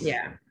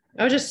 Yeah,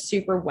 I was just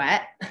super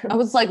wet. I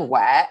was like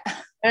wet.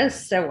 I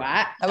was so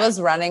wet. I was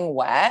running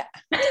wet.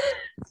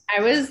 I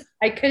just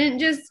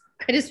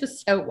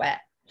was so wet.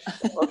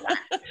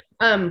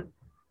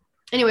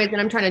 Anyways, then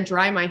I'm trying to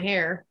dry my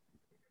hair.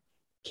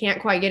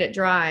 Can't quite get it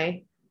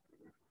dry.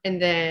 And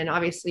then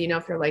obviously,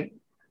 if you're like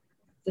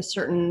the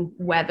certain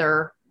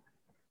weather,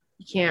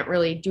 you can't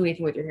really do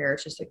anything with your hair.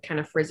 It's just a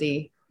kind of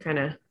frizzy kind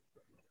of.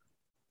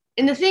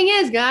 And the thing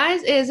is,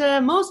 guys, is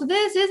most of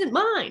this isn't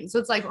mine. So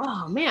it's like,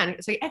 oh man,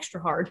 it's like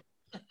extra hard.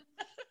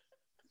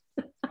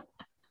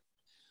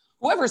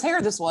 Whoever's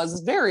hair this was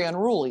is very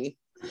unruly.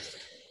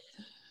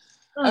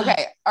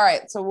 Okay. All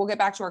right. So we'll get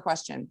back to our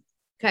question.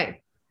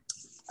 Okay.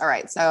 All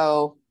right.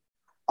 So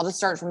I'll just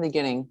start from the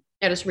beginning.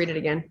 Yeah, just read it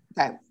again.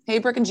 Okay. Hey,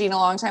 Brooke and Gina,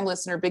 longtime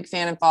listener, big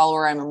fan and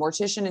follower. I'm a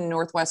mortician in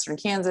Northwestern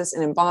Kansas,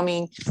 and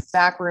embalming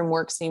backroom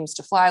work seems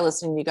to fly.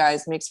 Listening to you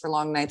guys makes for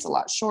long nights a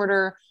lot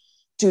shorter.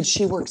 Dude,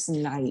 she works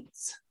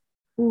nights.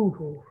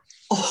 Ooh.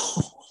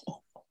 Oh.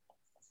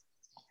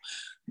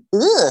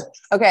 Ugh.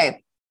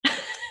 Okay.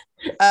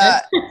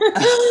 I'm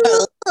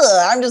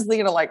just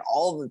thinking of like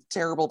all the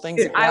terrible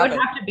things. Dude, I would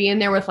have to be in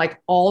there with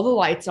like all the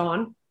lights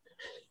on.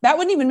 That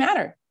wouldn't even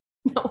matter.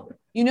 No.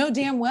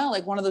 Damn well,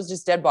 like one of those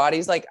just dead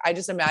bodies. Like I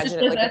just imagine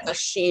it like with a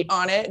sheet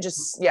on it,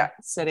 just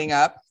sitting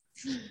up.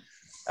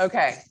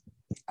 Okay.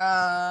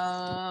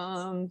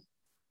 For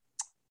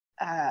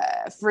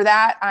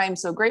that, I'm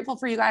so grateful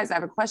for you guys. I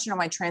have a question on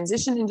my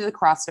transition into the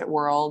CrossFit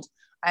world.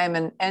 I am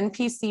an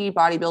NPC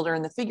bodybuilder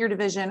in the figure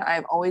division.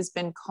 I've always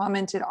been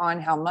commented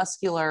on how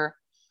muscular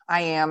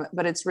I am,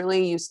 but it's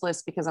really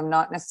useless because I'm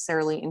not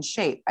necessarily in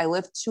shape. I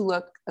lift to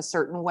look a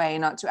certain way,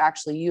 not to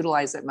actually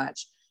utilize it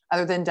much,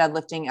 other than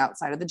deadlifting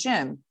outside of the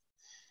gym.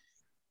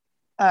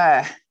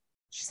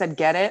 She said,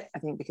 get it. I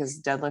think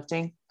because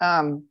deadlifting,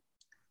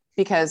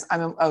 because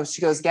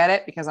she goes, get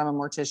it because I'm a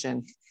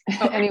mortician.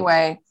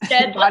 Anyway,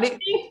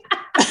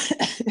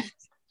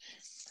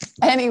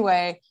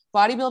 anyway,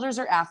 bodybuilders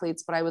are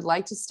athletes, but I would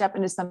like to step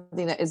into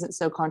something that isn't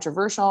so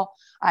controversial.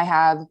 I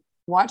have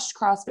watched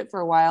CrossFit for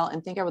a while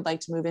and think I would like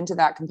to move into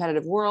that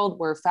competitive world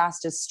where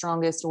fastest,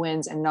 strongest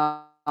wins and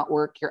not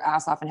work your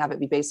ass off and have it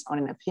be based on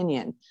an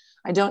opinion.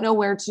 I don't know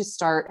where to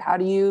start. How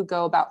do you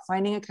go about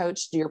finding a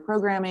coach, do your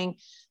programming,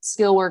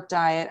 skill work,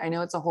 diet? I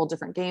know it's a whole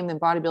different game than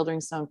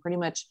bodybuilding, so I'm pretty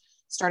much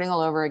starting all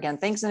over again.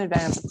 Thanks in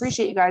advance.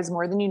 Appreciate you guys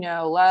more than you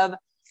know. Love,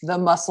 the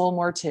Muscle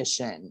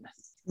Mortician.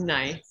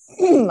 Nice.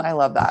 I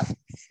love that.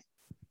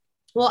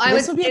 Well,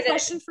 this would be a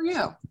question for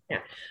you. Yeah.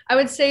 I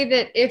would say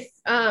that if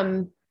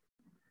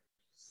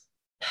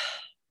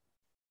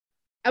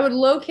I'd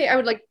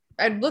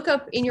look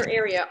up in your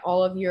area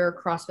all of your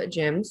CrossFit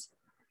gyms.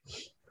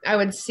 I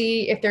would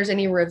see if there's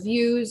any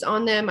reviews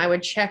on them. I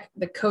would check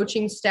the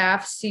coaching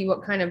staff, see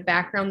what kind of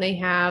background they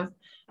have.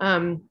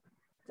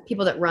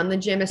 People that run the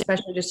gym,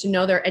 especially, just to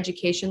know their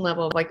education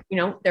level of, like, you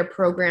know, their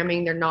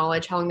programming, their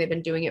knowledge, how long they've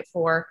been doing it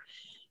for,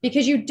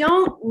 because you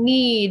don't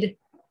need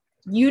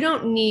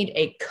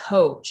a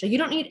coach. You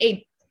don't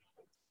need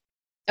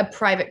a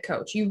private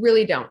coach. You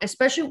really don't,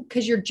 especially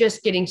because you're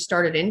just getting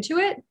started into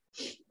it.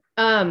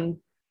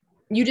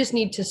 You just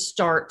need to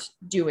start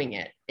doing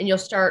it, and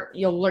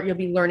you'll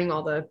be learning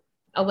all the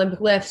Olympic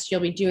lifts.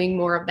 You'll be doing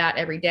more of that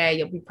every day.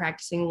 You'll be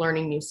practicing,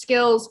 learning new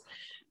skills.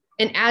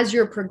 And as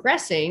you're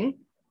progressing,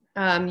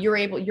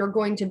 you're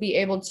going to be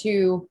able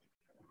to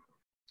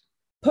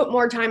put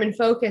more time and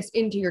focus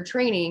into your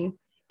training.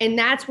 And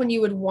that's when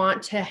you would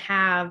want to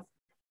have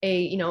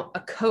a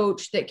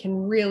coach that can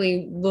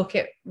really look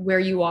at where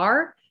you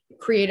are,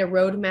 create a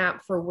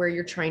roadmap for where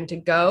you're trying to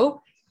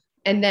go,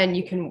 and then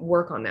you can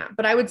work on that.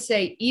 But I would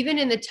say, even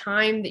in the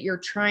time that you're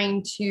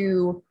trying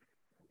to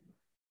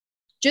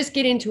just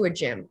get into a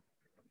gym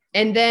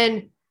and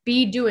then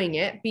be doing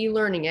it, be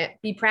learning it,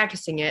 be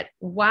practicing it,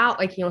 while,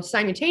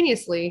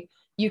 simultaneously,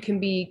 you can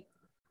be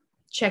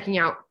checking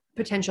out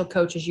potential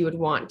coaches you would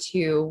want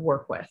to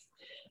work with.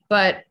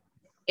 But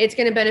it's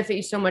going to benefit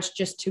you so much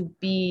just to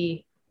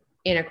be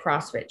in a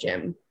CrossFit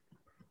gym.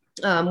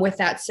 With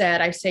that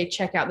said, I say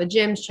check out the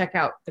gyms, check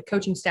out the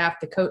coaching staff,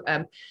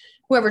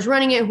 whoever's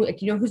running it,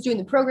 who's doing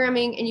the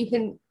programming, and you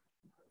can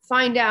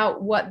find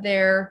out what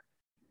their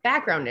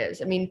background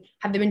is. I mean,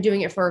 have they been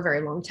doing it for a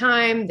very long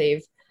time?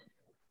 Maybe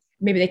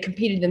they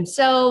competed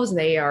themselves.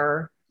 They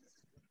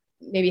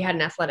maybe had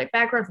an athletic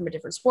background from a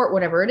different sport,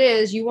 whatever it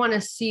is. You want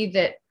to see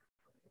that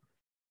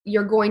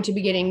you're going to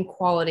be getting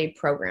quality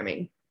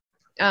programming.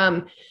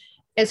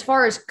 As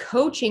far as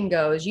coaching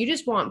goes, you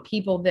just want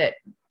people that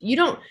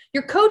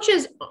your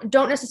coaches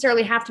don't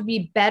necessarily have to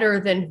be better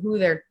than who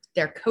they're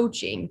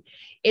coaching.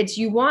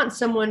 You want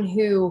someone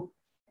who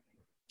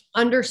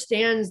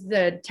understands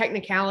the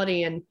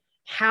technicality and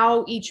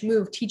how each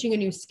move, teaching a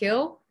new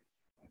skill,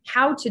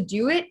 how to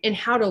do it, and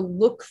how to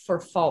look for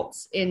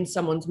faults in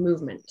someone's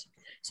movement,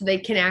 so they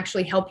can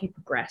actually help you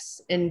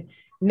progress and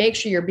make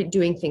sure you're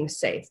doing things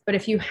safe. But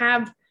if you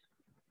have,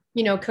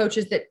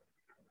 coaches that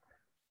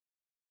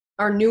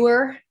are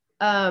newer,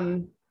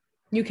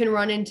 you can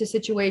run into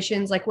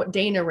situations like what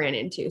Dana ran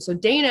into. So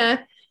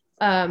Dana,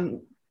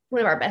 one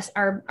of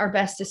our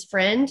bestest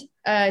friend,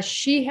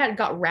 she had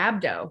got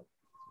rhabdo,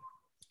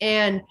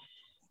 and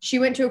she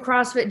went to a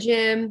CrossFit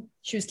gym.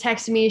 She was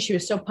texting me. She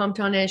was so pumped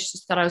on it. She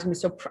just thought I was going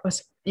to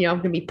be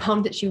going to be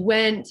pumped that she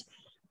went.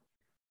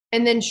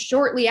 And then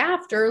shortly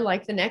after,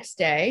 like the next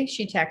day,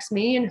 she texted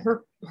me, and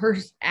her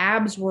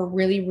abs were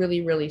really,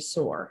 really, really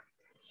sore.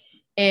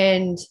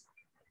 And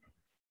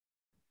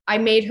I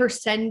made her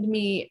send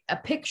me a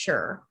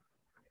picture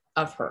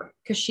of her,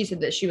 because she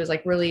said that she was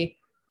like really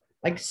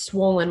like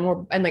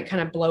swollen and like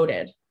kind of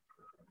bloated.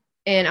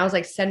 And I was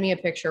like, send me a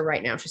picture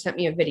right now. She sent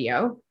me a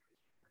video,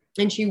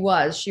 and she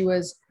was,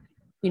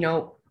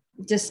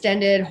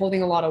 distended,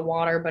 holding a lot of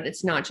water, but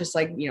it's not just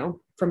like,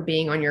 from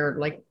being on your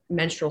like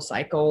menstrual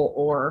cycle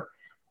or,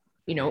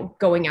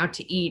 going out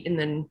to eat. And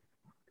then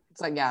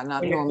it's like, yeah,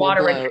 not normal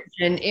water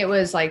retention. It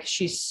was like,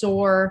 she's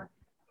sore.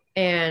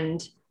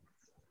 And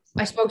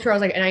I spoke to her. I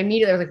was like, and I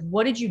immediately was like,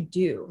 what did you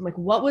do? I'm like,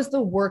 what was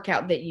the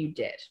workout that you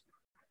did?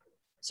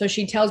 So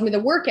she tells me the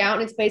workout,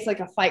 and it's basically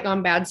like a Fight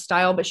Gone Bad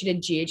style, but she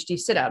did GHD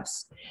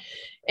sit-ups.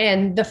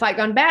 And the Fight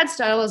Gone Bad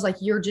style is like,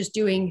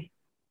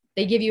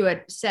 they give you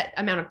a set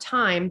amount of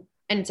time,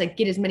 and it's like,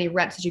 get as many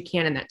reps as you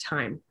can in that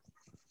time.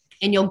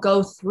 And you'll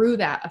go through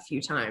that a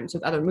few times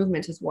with other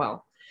movements as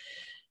well.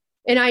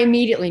 And I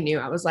immediately knew.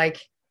 I was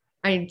like,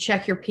 I need to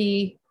check your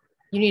pee.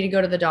 You need to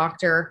go to the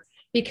doctor.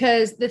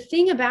 Because the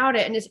thing about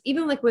it, and it's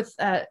even like with,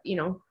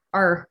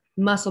 our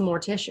muscle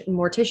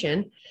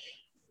mortician,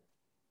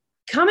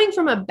 coming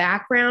from a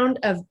background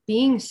of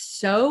being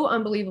so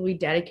unbelievably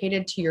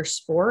dedicated to your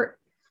sport,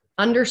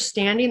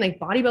 understanding, like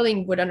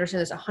bodybuilding would understand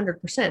this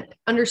 100%,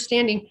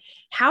 understanding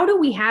how do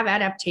we have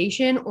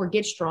adaptation or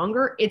get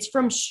stronger? It's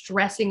from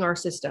stressing our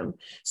system.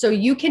 So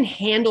you can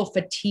handle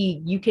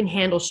fatigue, you can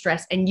handle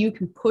stress, and you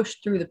can push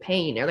through the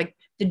pain or like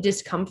the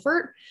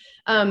discomfort.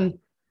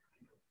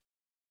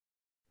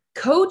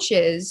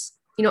 Coaches,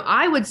 you know,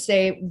 I would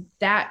say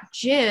that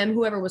gym,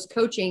 whoever was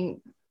coaching,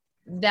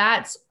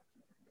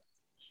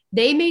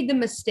 they made the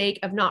mistake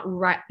of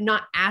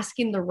not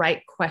asking the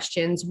right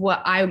questions.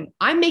 What I'm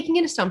making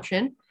an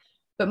assumption,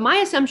 but my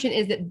assumption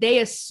is that they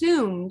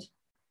assumed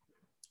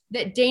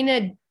that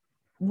Dana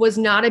was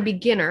not a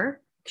beginner.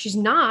 She's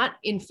not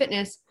in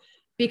fitness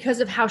because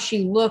of how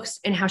she looks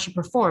and how she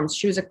performs.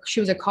 She was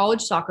a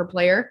college soccer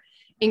player,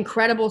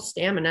 incredible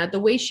stamina. The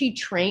way she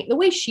trains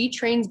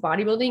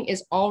bodybuilding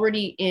is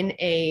already in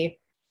a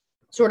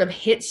sort of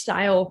HIIT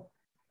style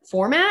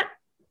format.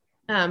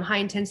 High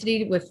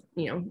intensity with,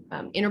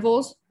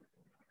 intervals.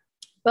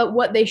 But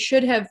what they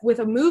should have with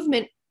a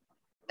movement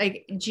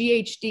like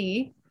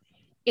GHD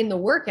in the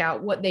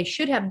workout, what they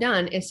should have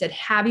done is said,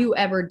 have you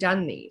ever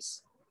done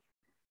these?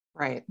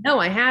 Right. No,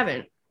 I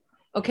haven't.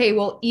 Okay.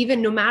 Well, even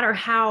no matter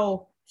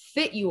how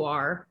fit you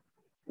are,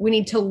 we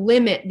need to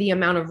limit the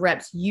amount of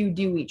reps you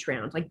do each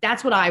round. Like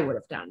that's what I would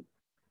have done.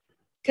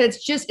 Cause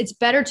it's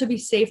better to be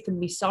safe than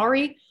be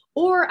sorry.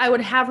 Or I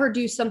would have her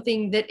do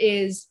something that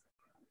is,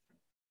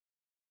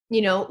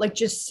 like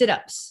just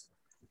sit-ups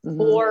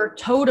or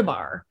toe to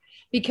bar,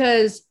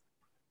 because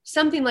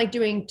something like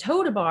doing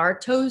toe to bar,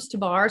 toes to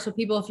bar. So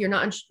people, if you're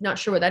not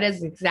sure what that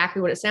is,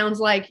 exactly what it sounds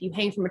like. You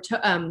hang from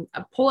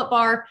a pull-up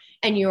bar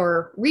and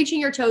you're reaching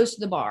your toes to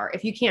the bar.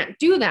 If you can't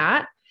do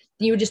that,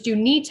 then you would just do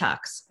knee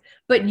tucks,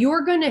 but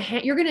you're going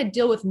to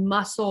deal with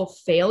muscle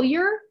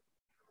failure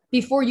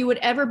before you would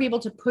ever be able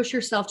to push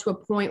yourself to a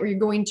point where you're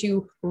going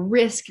to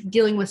risk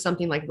dealing with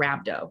something like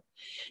rhabdo.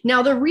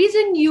 Now, the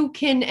reason you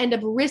can end up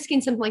risking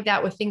something like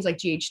that with things like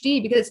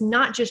GHD, because it's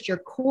not just your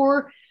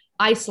core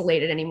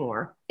isolated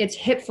anymore. It's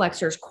hip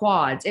flexors,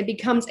 quads. It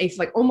becomes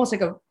almost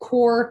like a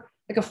core,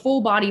 like a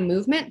full body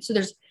movement. So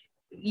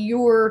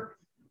you're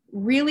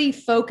really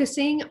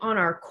focusing on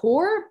our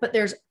core, but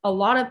there's a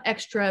lot of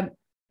extra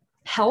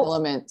help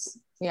elements.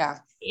 Yeah.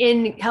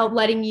 In help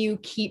letting you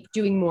keep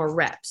doing more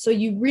reps. So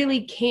you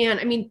really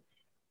can,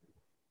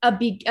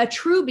 a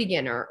true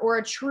beginner or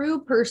a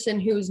true person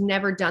who's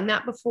never done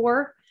that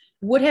before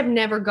would have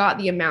never got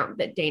the amount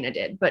that Dana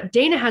did. But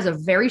Dana has a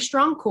very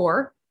strong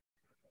core.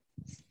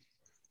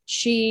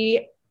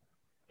 She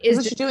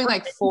is she doing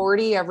like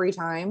 40 every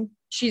time?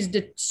 She's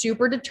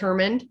super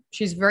determined.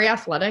 She's very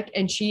athletic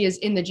and she is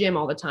in the gym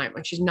all the time.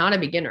 Like she's not a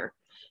beginner.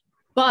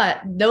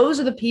 But those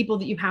are the people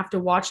that you have to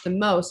watch the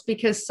most,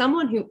 because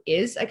someone who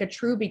is like a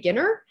true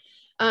beginner,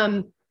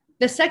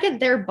 the second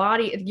their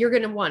body,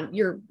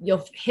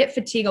 you'll hit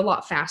fatigue a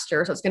lot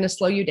faster. So it's going to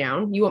slow you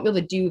down. You won't be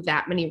able to do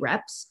that many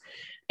reps.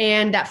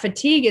 And that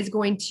fatigue is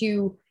going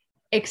to,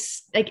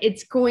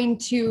 it's going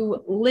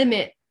to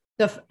limit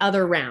the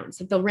other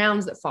rounds, like the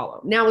rounds that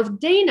follow. Now with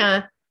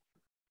Dana,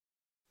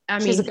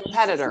 she's a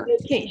competitor.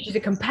 She's a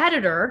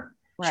competitor.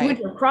 Right. She went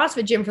to a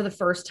CrossFit gym for the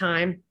first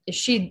time.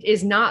 She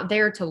is not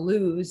there to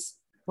lose.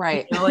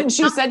 Right. And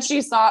she said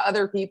she saw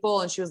other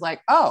people and she was like,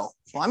 oh,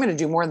 well, I'm going to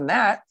do more than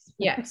that.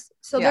 Yes.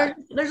 So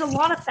there's a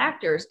lot of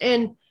factors.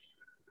 And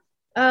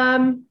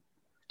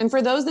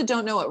for those that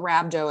don't know what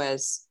rhabdo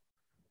is.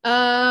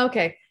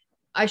 Okay.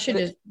 I should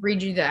just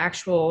read you the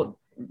actual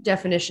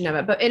definition of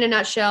it. But in a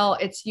nutshell,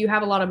 it's you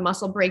have a lot of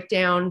muscle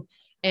breakdown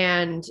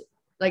and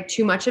like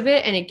too much of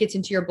it, and it gets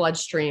into your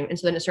bloodstream. And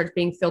so then it starts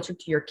being filtered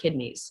to your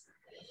kidneys.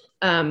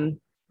 And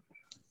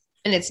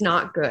it's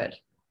not good.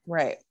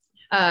 Right.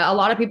 A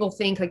lot of people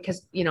think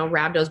because,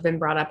 rhabdo's been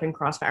brought up in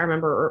CrossFit. I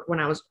remember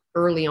when I was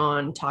early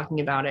on talking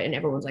about it and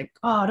everyone's like,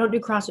 oh, don't do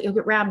CrossFit, you'll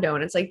get rhabdo.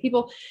 And it's like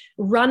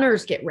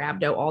runners get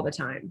rhabdo all the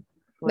time.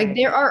 Right. Like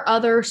there are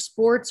other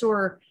sports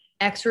or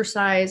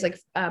exercise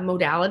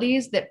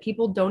modalities that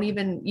people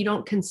you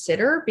don't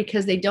consider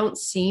because they don't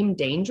seem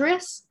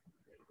dangerous.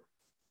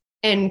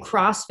 And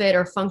CrossFit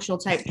or functional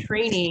type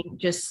training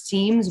just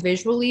seems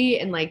visually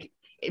and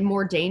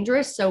more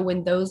dangerous. So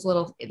when those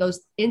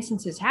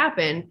instances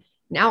happen,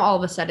 now all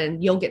of a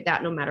sudden you'll get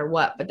that no matter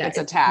what, but that's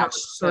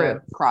attached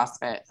to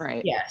CrossFit,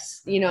 right?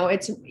 Yes.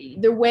 It's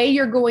the way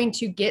you're going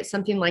to get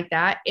something like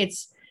that.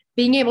 It's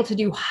being able to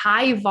do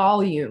high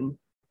volume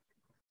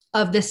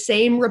of the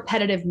same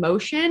repetitive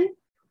motion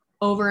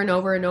over and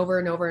over and over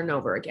and over and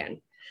over again.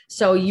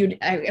 So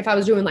if I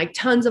was doing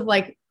tons of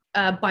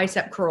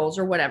bicep curls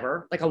or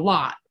whatever, a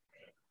lot,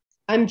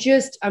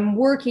 I'm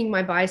working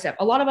my bicep,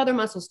 a lot of other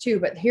muscles too,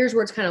 but here's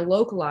where it's kind of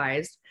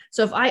localized.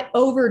 So if I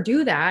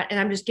overdo that and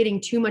I'm just getting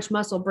too much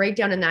muscle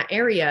breakdown in that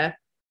area,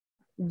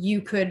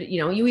 you could,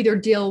 you either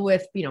deal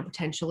with,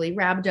 potentially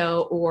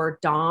rhabdo or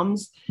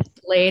DOMS,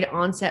 delayed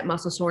onset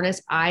muscle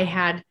soreness.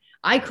 I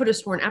could have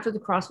sworn after the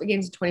CrossFit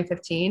Games in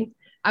 2015,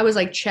 I was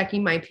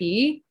checking my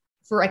pee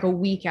for a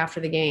week after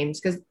the games,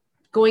 because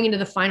going into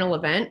the final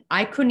event,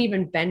 I couldn't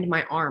even bend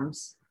my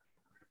arms.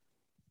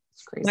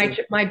 It's crazy.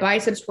 My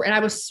biceps were, and I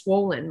was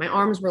swollen. My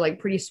arms were like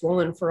pretty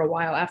swollen for a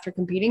while after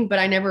competing, but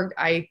at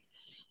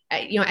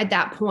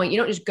that point, you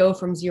don't just go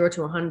from 0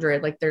 to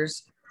 100. Like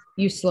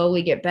you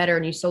slowly get better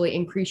and you slowly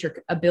increase your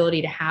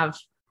ability to have,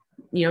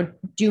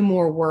 do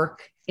more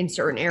work in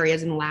certain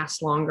areas and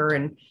last longer,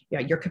 and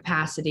your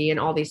capacity and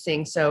all these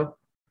things. So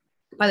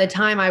by the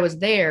time I was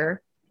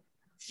there,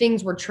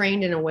 things were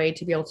trained in a way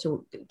to be able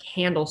to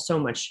handle so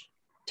much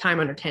time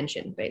under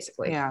tension,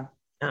 basically. Yeah.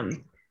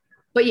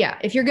 But yeah,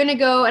 if you're going to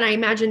go, and I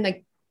imagine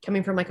like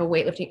coming from like a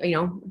weightlifting,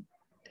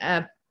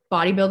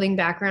 bodybuilding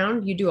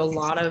background, you do a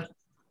lot of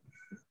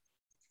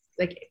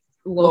like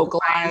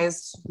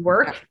localized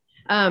work.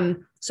 Yeah.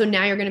 So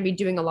now you're going to be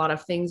doing a lot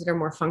of things that are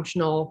more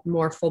functional,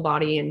 more full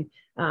body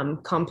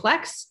and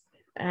complex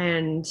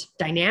and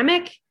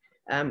dynamic.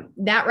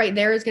 That right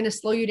there is going to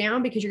slow you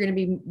down because you're going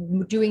to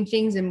be doing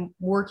things and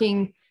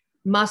working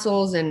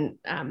muscles and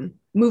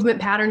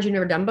movement patterns you've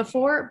never done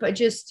before. But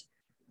just,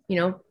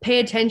 pay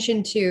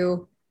attention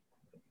to,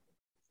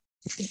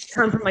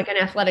 come from like an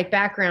athletic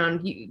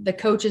background, the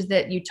coaches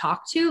that you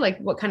talk to, like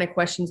what kind of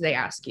questions they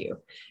ask you.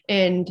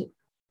 And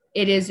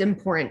it is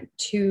important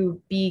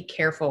to be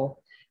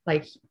careful.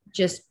 Like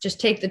just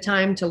take the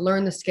time to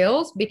learn the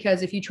skills,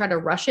 because if you try to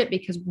rush it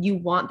because you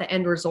want the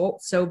end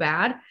result so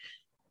bad,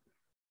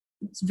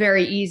 it's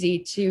very easy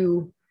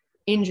to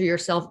injure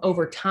yourself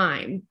over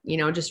time,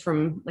 just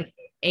from like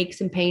aches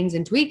and pains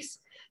and tweaks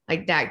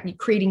like that,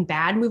 creating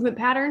bad movement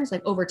patterns.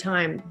 Like over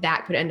time,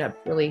 that could end up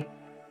really,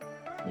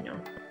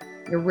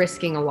 you're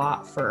risking a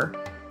lot for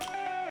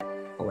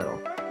a little.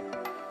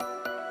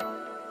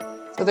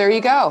 So there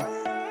you go.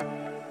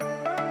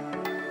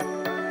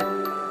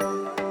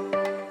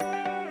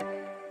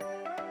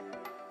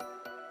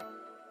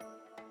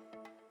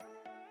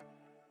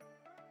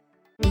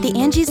 The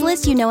Angie's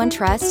List you know and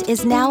trust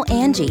is now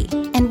Angie,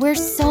 and we're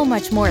so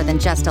much more than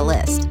just a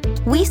list.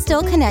 We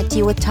still connect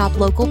you with top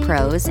local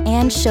pros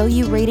and show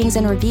you ratings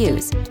and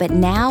reviews, but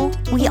now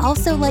we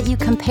also let you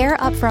compare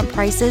upfront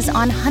prices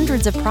on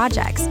hundreds of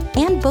projects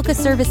and book a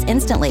service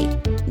instantly.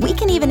 We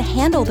can even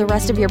handle the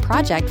rest of your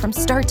project from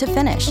start to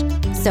finish.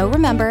 So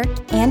remember,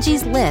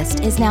 Angie's List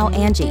is now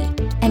Angie,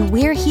 and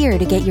we're here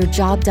to get your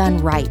job done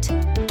right.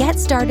 Get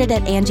started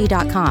at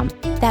Angie.com.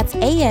 That's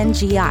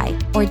ANGI,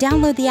 or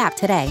download the app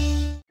today.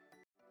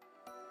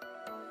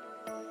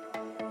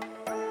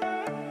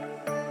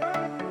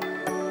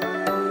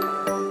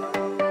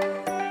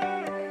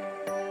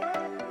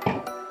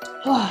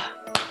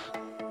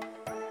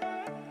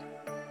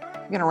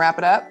 You gonna wrap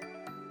it up?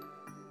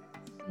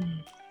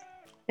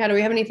 Yeah. Do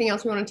we have anything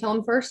else we want to tell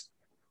them first?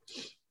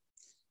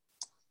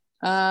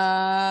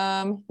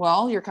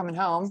 Well, you're coming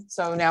home,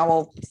 so now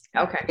we'll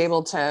be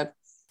able to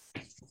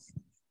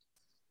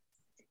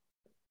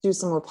do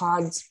some more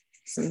pods,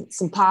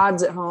 some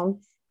pods at home.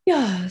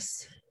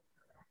 Yes.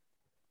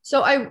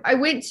 So I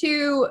went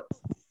to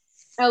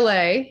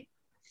LA.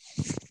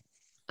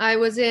 I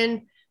went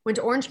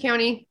to Orange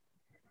County,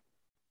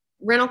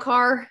 rental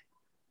car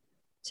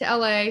to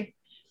LA.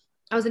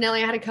 I was in LA. I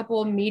had a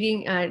couple of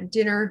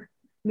dinner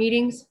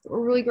meetings that were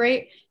really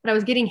great, but I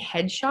was getting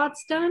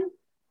headshots done.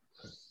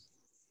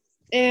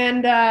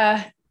 And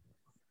I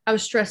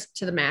was stressed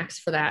to the max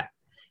for that.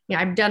 Yeah,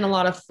 I've done a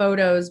lot of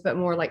photos, but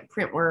more like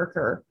print work,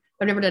 or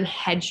I've never done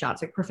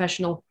headshots, like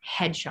professional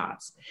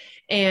headshots.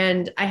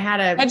 And I had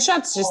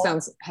headshots just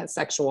sounds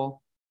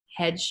sexual.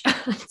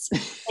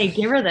 Headshots. Hey,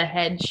 give her the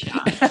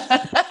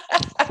headshot.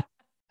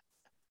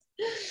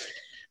 It's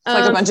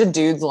like a bunch of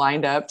dudes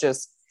lined up,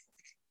 just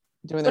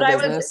doing their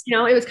business.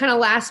 It was kind of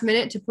last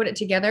minute to put it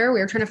together. We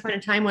were trying to find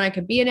a time when I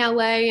could be in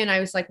LA, and I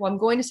was like, well, I'm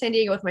going to San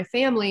Diego with my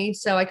family,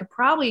 so I could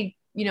probably,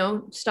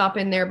 stop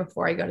in there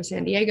before I go to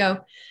San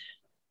Diego.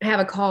 I have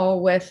a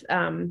call with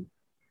a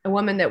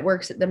woman that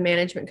works at the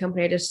management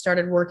company I just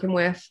started working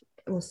with.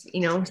 We'll,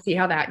 see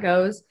how that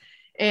goes.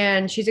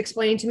 And she's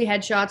explaining to me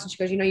headshots, and she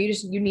goes,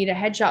 you need a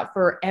headshot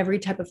for every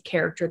type of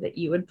character that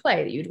you would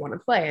play, that you'd want to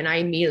play. And I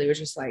immediately was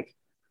just like,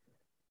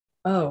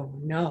 oh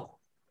no.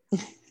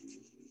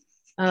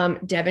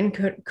 Devin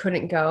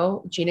couldn't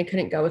go. Gina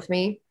couldn't go with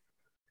me.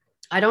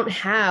 I don't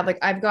have,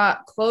 I've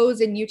got clothes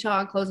in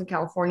Utah, clothes in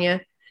California.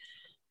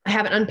 I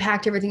haven't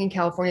unpacked everything in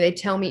California. They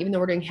tell me, even though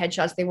we're doing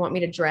headshots, they want me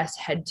to dress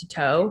head to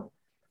toe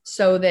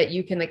so that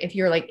you can, if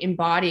you're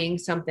embodying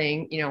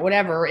something,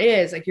 whatever it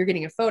is, you're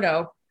getting a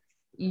photo,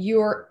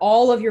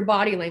 all of your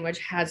body language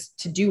has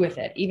to do with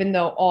it, even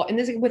though and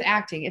this is with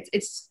acting,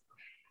 it's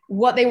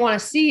what they want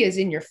to see is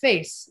in your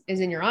face, is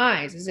in your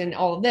eyes, is in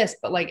all of this,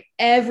 but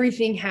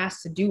everything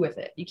has to do with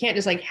it. You can't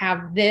just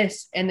have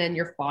this and then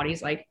your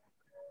body's and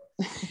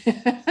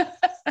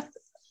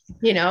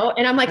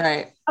I'm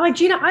right. I'm like,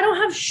 Gina, I don't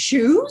have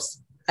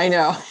shoes. I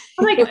know.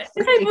 I'm like,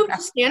 since I moved to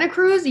Santa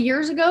Cruz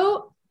years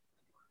ago,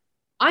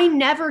 I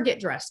never get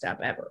dressed up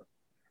ever.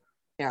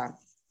 Yeah.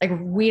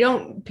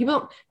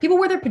 People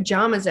wear their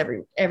pajamas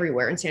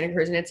everywhere in Santa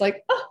Cruz, and it's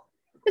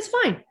it's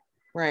fine.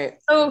 Right.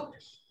 So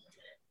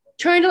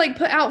trying to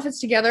put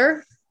outfits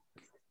together.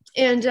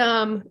 And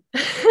was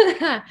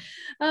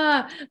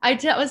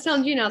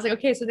telling Gina, I was like,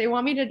 okay, so they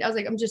want me to, I was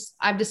like,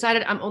 I've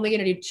decided I'm only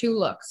going to do 2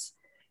 looks,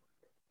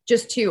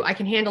 just 2. I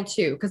can handle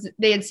 2. Cause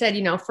they had said,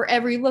 for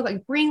every look,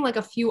 like bring like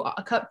a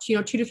cup,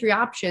 2 to 3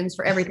 options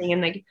for everything.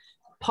 And like,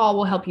 Paul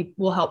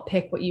will help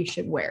pick what you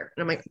should wear.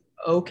 And I'm like,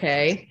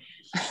 okay.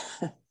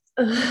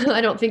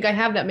 I don't think I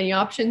have that many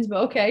options,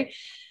 but okay.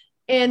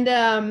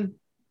 And,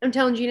 I'm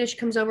telling Gina, she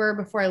comes over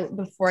before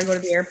I go to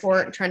the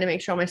airport, trying to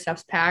make sure all my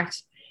stuff's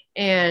packed.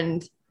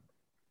 And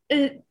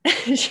I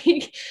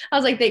was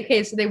like,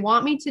 okay, so they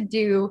want me to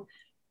do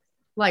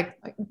like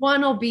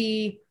one will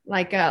be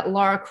like a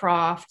Lara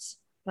Croft,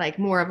 like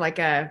more of like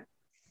a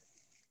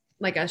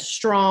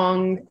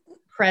strong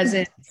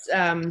presence,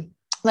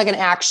 like an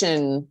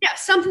action. Yeah,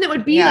 something that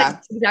would be like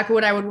exactly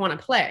what I would want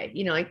to play,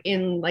 like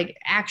in like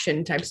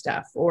action type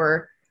stuff,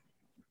 or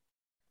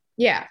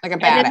like a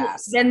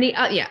badass. Then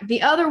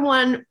the other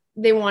one,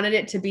 they wanted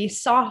it to be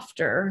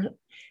softer.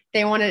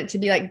 They wanted it to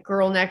be like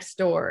Girl Next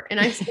Door. And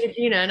I said,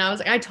 Gina, and I was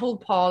like, I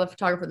told Paul, the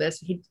photographer, this.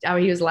 He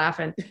was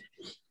laughing.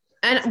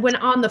 And when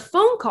on the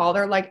phone call,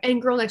 they're like,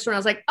 and Girl Next Door. And I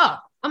was like, oh,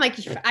 I'm like,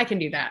 I can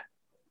do that.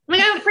 I'm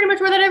like, I would pretty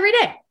much wear that every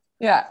day.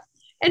 Yeah.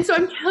 And so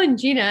I'm telling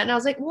Gina, and I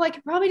was like, well, I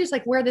could probably just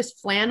like wear this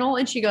flannel.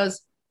 And she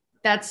goes,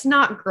 that's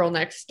not Girl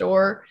Next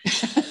Door.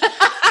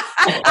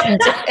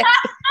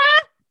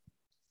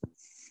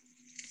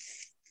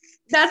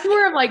 That's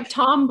more of like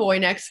tomboy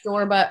next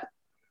door, but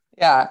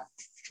yeah.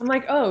 I'm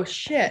like, oh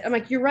shit. I'm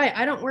like, you're right.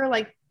 I don't wear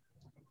like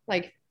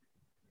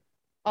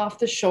off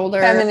the shoulder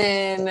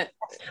feminine.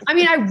 I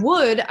mean, I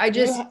would. I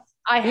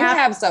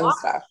have some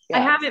stuff. Yeah.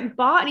 I haven't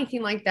bought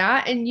anything like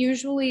that. And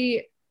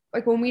usually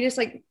like when we just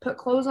like put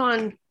clothes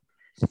on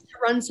to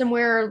run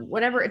somewhere or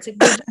whatever, it's like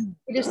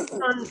we just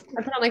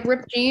I put on like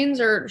ripped jeans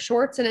or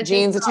shorts and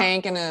a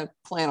tank and a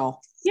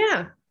flannel.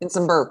 Yeah. And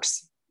some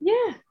Birks.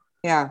 Yeah.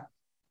 Yeah.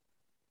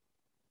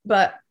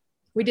 But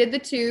we did the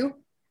 2.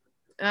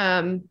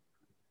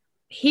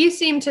 He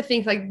seemed to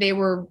think like they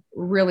were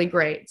really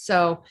great.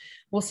 So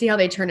we'll see how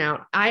they turn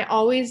out. I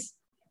always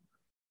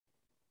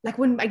like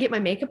when I get my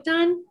makeup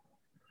done,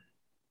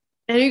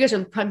 I know you guys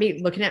are probably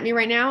looking at me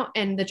right now.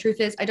 And the truth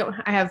is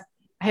I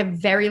have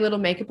very little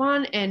makeup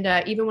on. And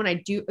even when I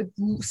do,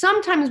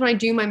 sometimes when I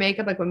do my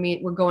makeup, like when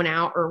we're going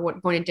out or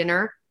going to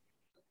dinner,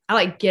 I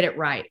like get it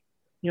right.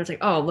 It's like,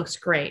 oh, it looks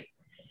great.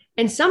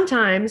 And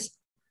sometimes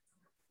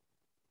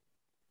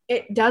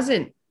it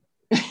doesn't.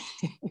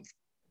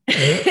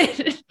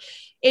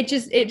 It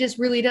just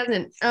really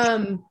doesn't.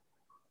 So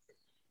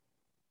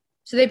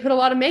they put a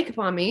lot of makeup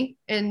on me,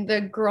 and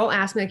the girl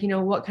asked me, like,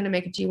 what kind of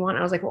makeup do you want?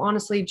 I was like, well,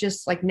 honestly,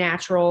 just like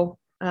natural.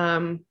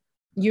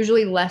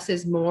 Usually less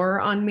is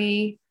more on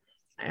me.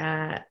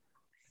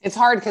 It's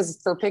hard because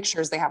for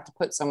pictures, they have to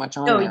put so much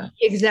on there.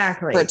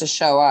 Exactly. For it to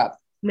show up.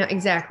 No,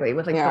 exactly.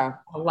 With like the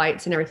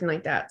lights and everything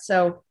like that.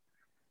 So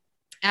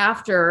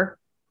after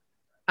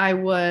I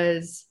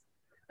was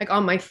like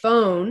on my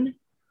phone,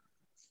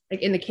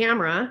 like in the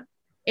camera,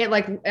 it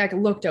like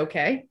looked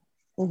okay,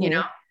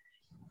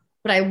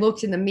 but I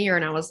looked in the mirror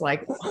and I was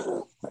like,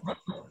 oh,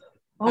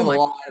 I have a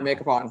lot of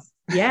makeup on.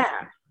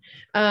 Yeah.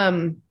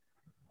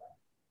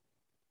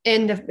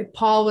 And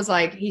Paul was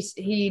like,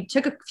 he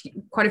took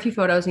quite a few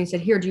photos and he said,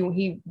 here,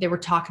 they were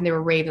talking, they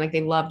were raving, like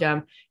they loved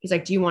him. He's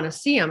like, do you want to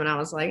see him? And I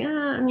was like,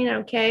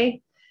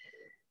 okay.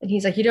 And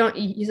he's like,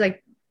 he's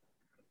like,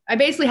 I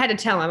basically had to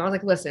tell him, I was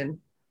like, listen,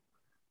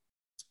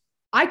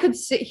 I could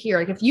sit here.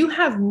 Like if you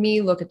have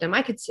me look at them,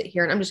 I could sit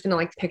here and I'm just going to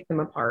like pick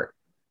them apart,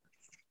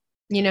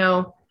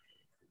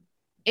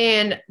 and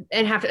I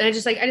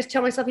just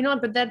tell myself,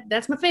 but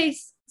that's my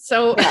face.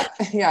 So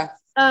yeah.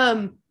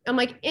 I'm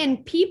like,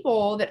 and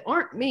people that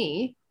aren't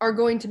me are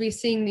going to be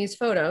seeing these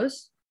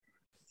photos.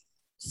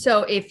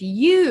 So if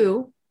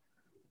you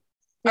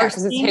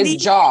because it's his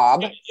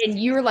job and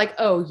you're like,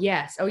 oh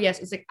yes,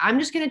 it's like, I'm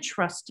just going to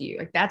trust you.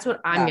 Like, that's what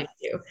I'm going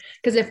to do.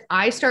 Because if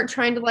I start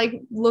trying to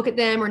like look at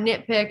them or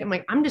nitpick, I'm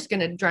like, I'm just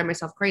going to drive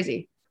myself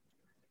crazy.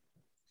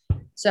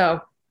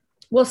 So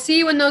we'll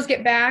see when those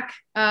get back.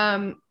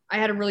 I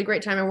had a really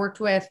great time. I worked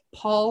with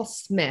Paul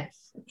Smith,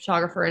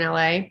 photographer in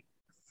LA.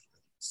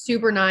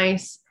 Super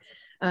nice.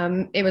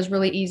 It was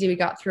really easy. We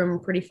got through them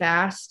pretty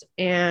fast.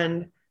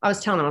 And I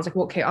was telling him, I was like,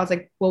 well, okay. I was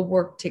like,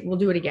 we'll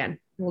do it again.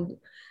 We'll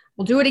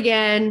do it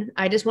again.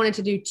 I just wanted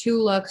to do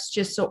 2 looks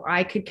just so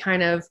I could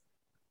kind of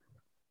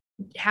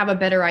have a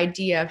better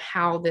idea of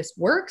how this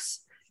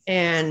works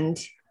and,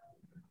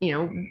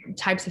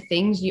 types of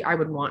things I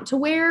would want to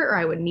wear or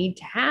I would need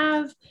to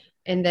have.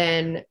 And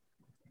then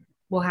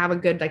we'll have a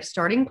good like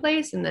starting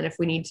place. And then if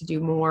we need to do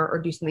more or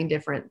do something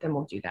different, then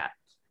we'll do that.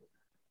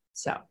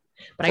 So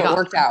I got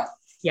worked out.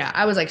 Yeah.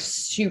 I was like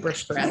super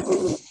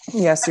stressed.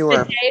 Yes, you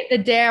were. The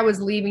day I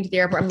was leaving to the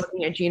airport, I'm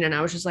looking at Gina and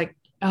I was just like,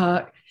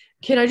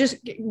 can I just,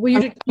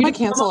 you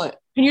cancel it?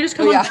 Can you just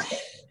come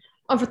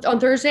on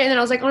Thursday? And then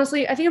I was like,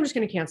 honestly, I think I'm just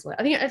going to cancel it.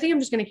 I think I'm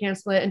just going to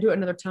cancel it and do it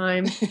another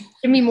time.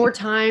 Give me more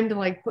time to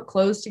like put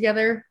clothes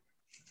together.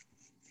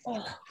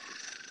 Oh.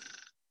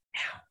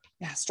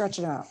 Yeah. Stretch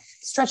it out.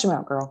 Stretch them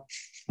out, girl.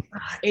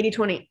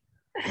 80-20.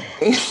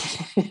 You're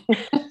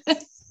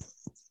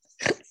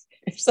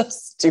so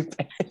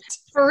stupid.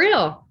 For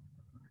real.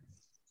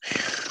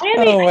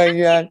 Oh my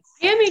God.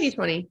 I am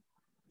 80/20.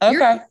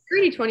 Okay.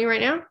 You're 80/20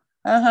 right now.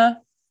 Uh-huh.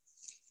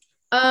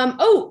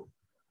 Oh,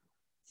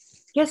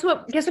 guess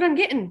what I'm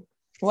getting?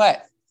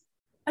 What?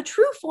 A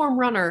True Form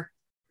runner.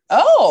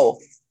 Oh,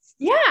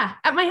 Yeah,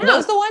 at my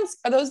house.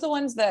 Are those the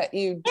ones that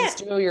you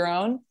just do your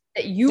own?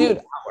 That you Dude.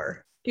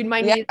 power. Dude,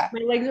 my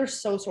legs are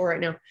so sore right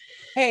now.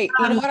 Hey,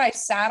 you know what? I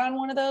sat on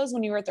one of those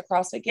when you were at the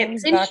CrossFit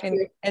Games pinched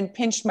and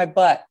pinched my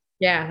butt.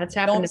 Yeah, that's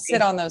happened. Don't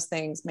sit on those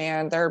things,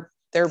 man. They're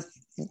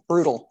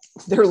brutal.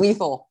 They're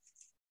lethal.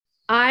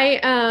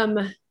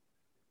 So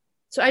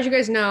as you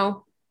guys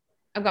know,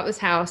 I've got this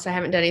house I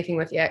haven't done anything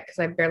with yet because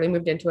I barely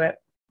moved into it.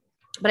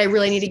 But I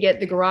really need to get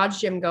the garage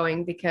gym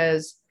going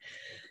because,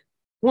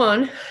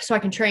 one, so I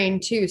can train,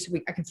 two, so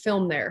I can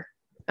film there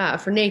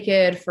for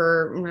Naked,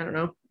 for, I don't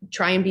know,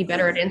 try and be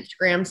better at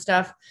Instagram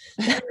stuff.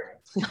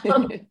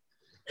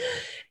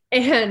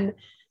 And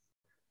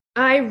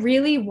I've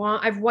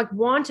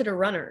wanted a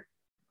runner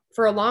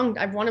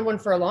I've wanted one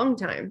for a long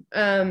time.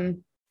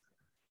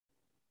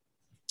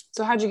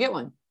 So how'd you get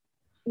one?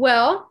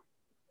 Well,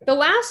 the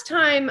last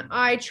time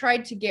I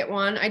tried to get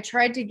one, I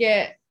tried to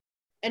get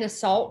an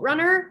Assault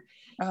runner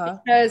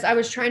because I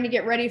was trying to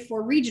get ready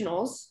for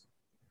regionals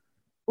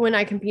when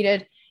I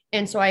competed.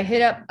 And so I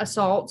hit up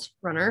Assault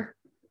runner,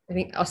 I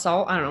think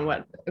Assault, I don't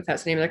know if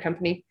that's the name of the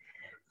company,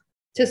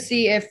 to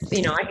see if,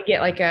 I could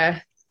get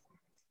I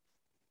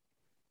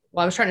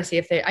was trying to see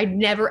if I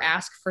never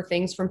ask for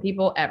things from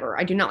people ever.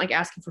 I do not like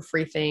asking for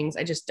free things.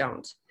 I just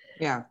don't.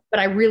 Yeah. But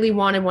I really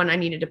wanted one. I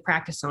needed to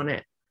practice on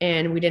it.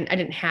 And I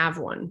didn't have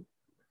one.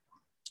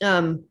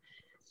 And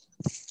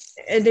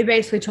they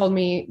basically told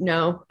me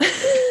no.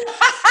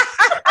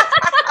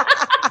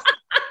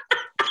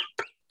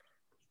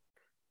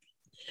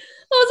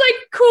 I was like,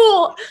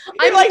 cool. So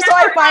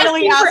I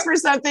finally asked for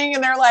something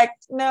and they're like,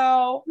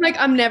 no.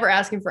 I'm never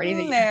asking for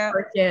anything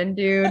ever again,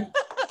 dude.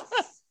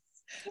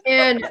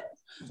 And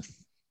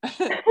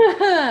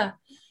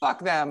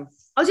fuck them.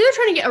 I was either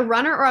trying to get a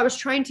runner or I was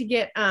trying to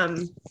get a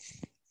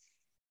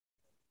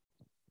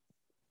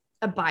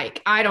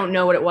bike. I don't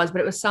know what it was,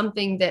 but it was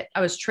something that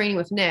I was training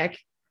with Nick.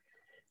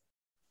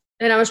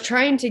 And I was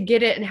trying to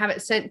get it and have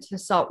it sent to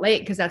Salt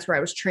Lake because that's where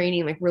I was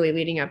training, really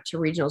leading up to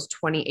regionals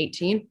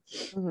 2018.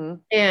 Mm-hmm.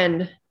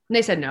 And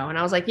they said no. And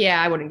I was like,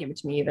 yeah, I wouldn't give it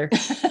to me either.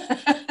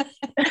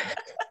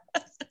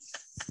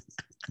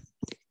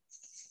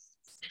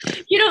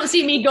 You don't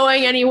see me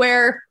going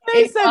anywhere.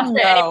 They said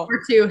no.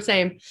 Or two,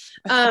 same.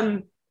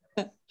 But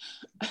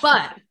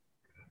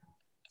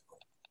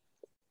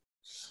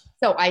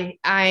so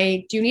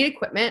I do need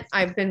equipment.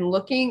 I've been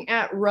looking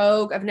at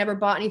Rogue. I've never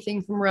bought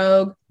anything from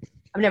Rogue.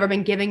 I've never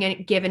been given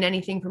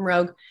anything from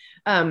Rogue.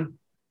 And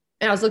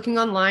I was looking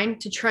online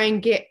to try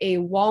and get a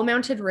wall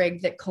mounted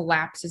rig that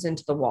collapses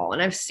into the wall.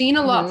 And I've seen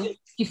a lot,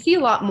 you see a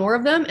lot more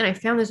of them. And I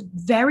found this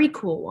very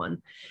cool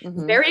one,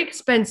 very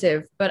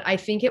expensive, but I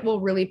think it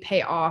will really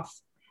pay off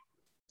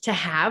to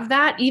have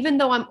that, even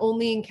though I'm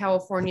only in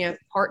California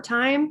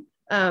part-time.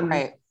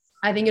 Right.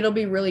 I think it'll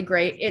be really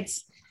great.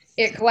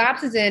 It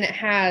collapses in, it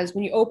has,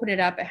 when you open it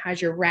up, it has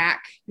your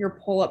rack, your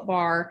pull-up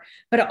bar,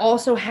 but it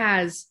also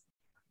has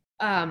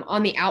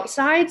on the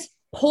outsides,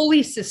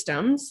 pulley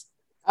systems.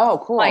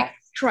 Oh, cool. Like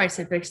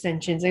tricep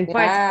extensions and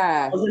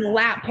bicycles and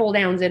lat pull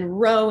downs and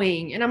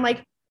rowing. And I'm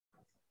like,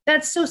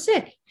 that's so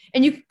sick.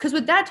 And because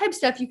with that type of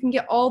stuff, you can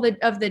get all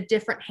of the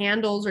different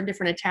handles or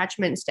different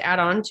attachments to add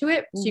on to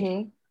it. So you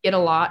can get a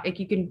lot,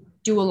 you can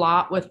do a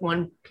lot with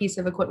one piece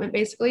of equipment,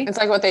 basically. It's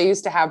like what they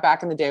used to have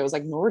back in the day. It was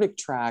like Nordic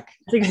Track.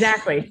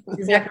 Exactly.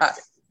 Yeah.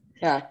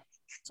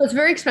 So it's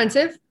very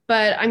expensive,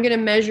 but I'm going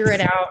to measure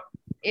it out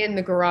in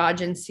the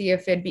garage and see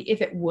if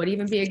it would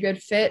even be a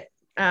good fit.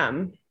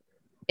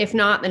 If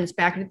not, then it's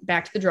back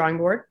to the drawing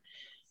board.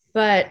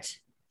 But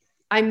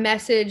I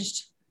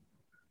messaged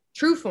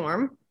True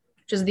Form,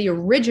 which is the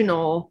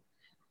original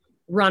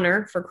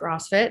runner for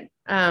CrossFit.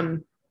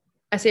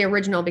 I say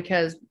original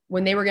because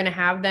when they were going to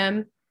have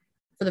them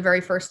for the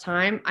very first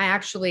time,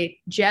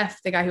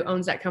 Jeff, the guy who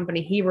owns that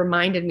company, he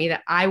reminded me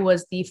that I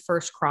was the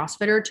first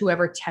CrossFitter to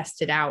ever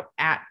test it out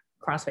at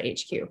CrossFit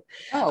HQ.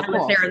 Oh, cool. I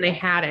was there and they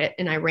had it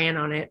and I ran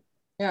on it.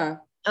 Yeah.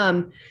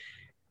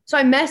 So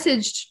I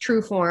messaged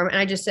True Form and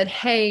I just said,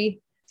 hey,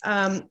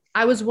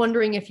 I was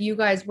wondering if you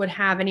guys would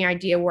have any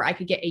idea where I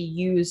could get a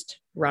used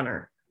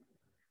runner.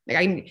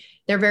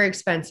 They're very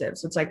expensive.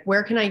 So it's like,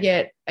 where can I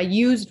get a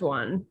used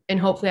one? And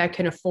hopefully I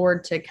can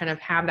afford to kind of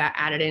have that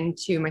added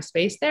into my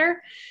space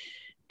there.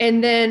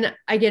 And then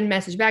I get a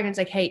message back and it's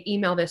like, hey,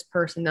 email this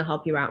person, they'll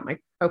help you out. I'm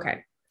like,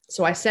 okay.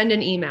 So I send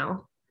an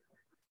email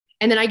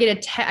and then I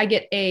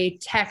get a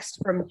text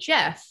from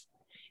Jeff.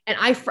 And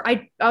I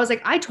was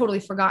like, I totally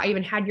forgot I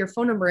even had your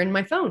phone number in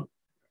my phone.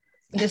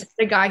 This is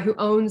the guy who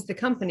owns the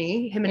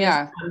company, him and his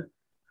son.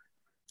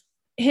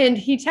 And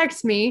he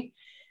texts me.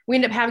 We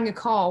ended up having a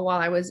call while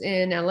I was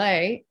in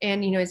LA.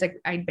 And, he's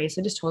like, I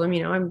basically just told him,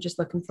 I'm just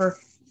looking for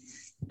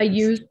a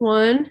used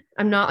one.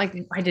 I'm not like,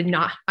 I did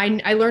not,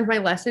 I learned my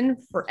lesson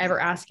for ever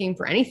asking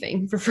for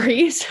anything for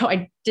free. So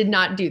I did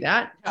not do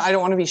that. I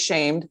don't want to be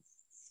shamed.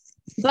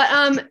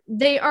 But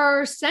they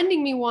are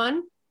sending me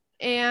one,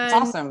 and It's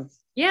awesome.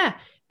 Yeah.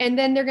 And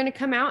then they're going to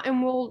come out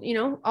and we'll,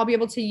 I'll be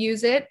able to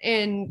use it,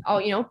 and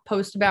I'll,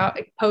 post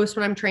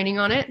when I'm training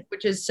on it,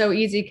 which is so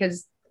easy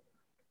because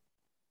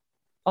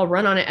I'll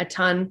run on it a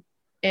ton,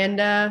 and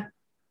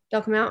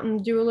they'll come out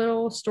and do a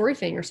little story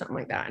thing or something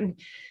like that. And,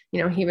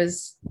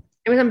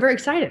 I'm very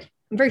excited.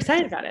 I'm very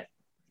excited about it.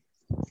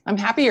 I'm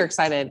happy you're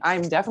excited.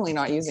 I'm definitely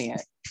not using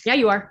it. Yeah,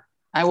 you are.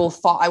 I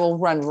will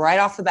run right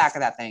off the back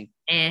of that thing.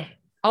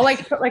 I'll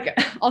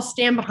I'll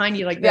stand behind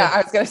you like this. Yeah,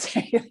 I was going to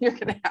say, you're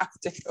going to have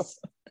to.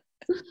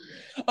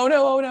 Oh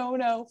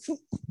no.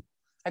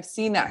 I've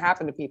seen that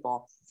happen to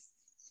people.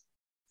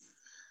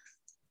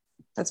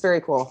 That's very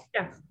cool.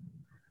 Yeah.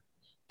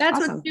 That's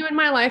awesome. What's new in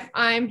my life.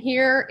 I'm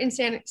here in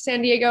San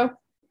Diego.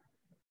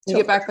 You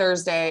get back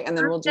Thursday, and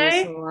then we'll do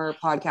some more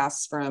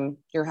podcasts from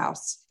your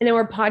house. And then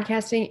we're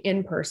podcasting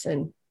in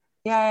person.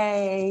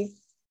 Yay.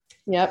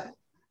 Yep.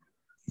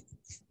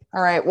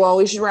 All right. Well,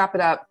 we should wrap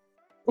it up.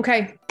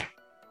 Okay.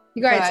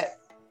 You guys,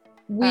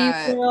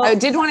 I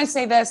did want to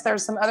say this.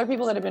 There's some other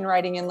people that have been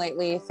writing in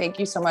lately. Thank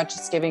you so much.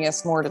 It's giving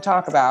us more to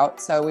talk about.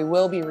 So we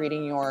will be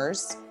reading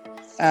yours.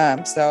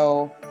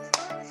 So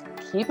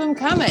keep them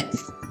coming.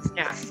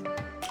 Yeah.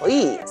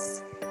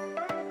 Please.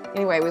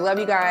 Anyway, we love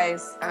you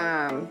guys.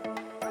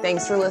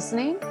 Thanks for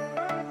listening.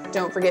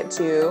 Don't forget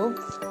to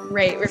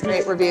rate,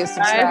 review,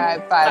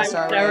 subscribe,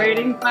 5-star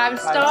rating,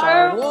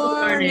 5-star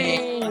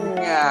warning.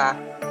 Yeah.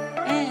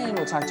 And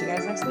we'll talk to you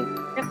guys next week.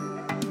 Yep.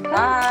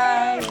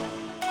 Bye.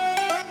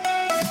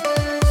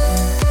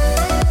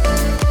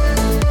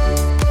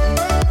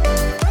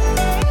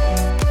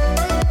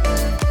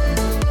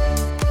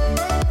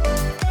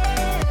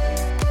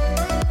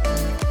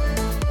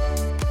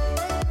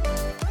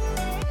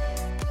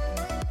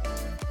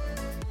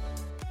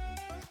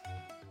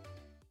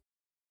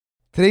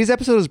 Today's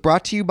episode is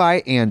brought to you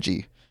by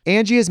Angie.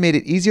 Angie has made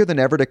it easier than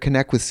ever to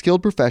connect with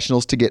skilled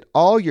professionals to get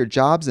all your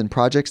jobs and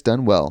projects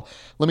done well.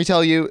 Let me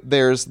tell you,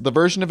 there's the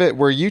version of it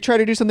where you try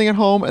to do something at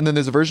home, and then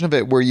there's a version of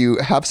it where you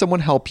have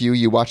someone help you,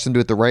 you watch them do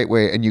it the right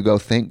way, and you go,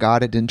 thank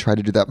God I didn't try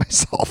to do that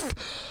myself.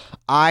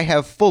 I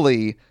have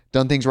fully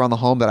done things around the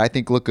home that I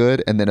think look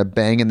good, and then a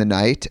bang in the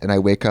night, and I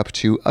wake up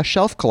to a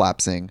shelf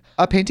collapsing,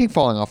 a painting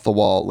falling off the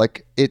wall.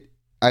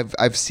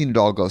 I've seen it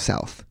all go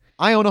south.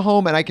 I own a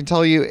home, and I can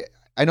tell you,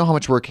 I know how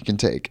much work it can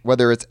take.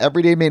 Whether it's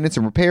everyday maintenance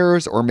and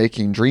repairs or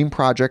making dream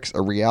projects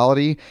a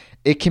reality,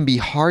 it can be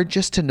hard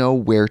just to know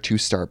where to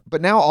start.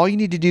 But now all you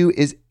need to do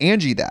is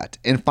Angie that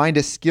and find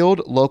a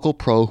skilled local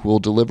pro who will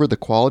deliver the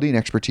quality and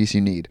expertise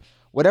you need.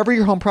 Whatever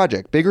your home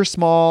project, big or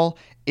small,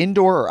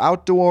 indoor or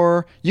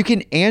outdoor, you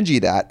can Angie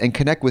that and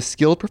connect with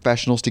skilled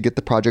professionals to get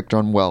the project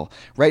done well.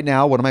 Right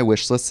now, one of my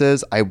wish lists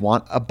is I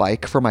want a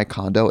bike for my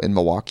condo in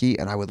Milwaukee,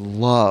 and I would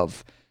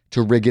love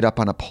to rig it up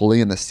on a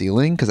pulley in the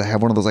ceiling because I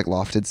have one of those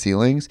lofted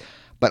ceilings,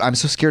 but I'm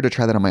so scared to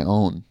try that on my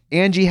own.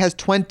 Angie has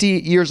 20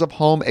 years of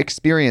home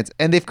experience,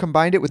 and they've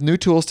combined it with new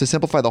tools to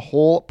simplify the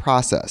whole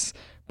process.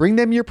 Bring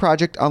them your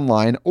project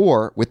online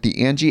or with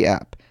the Angie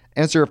app.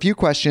 Answer a few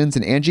questions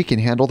and Angie can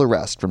handle the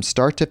rest from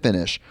start to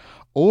finish,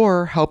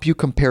 or help you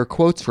compare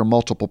quotes from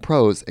multiple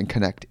pros and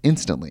connect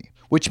instantly,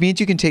 which means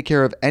you can take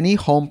care of any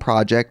home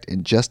project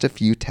in just a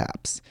few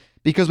taps.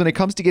 Because when it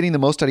comes to getting the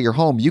most out of your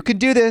home, you can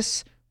do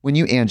this when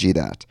you Angie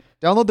that.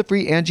 Download the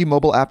free Angie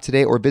mobile app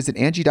today or visit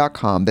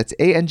Angie.com. That's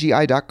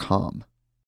ANGI.com.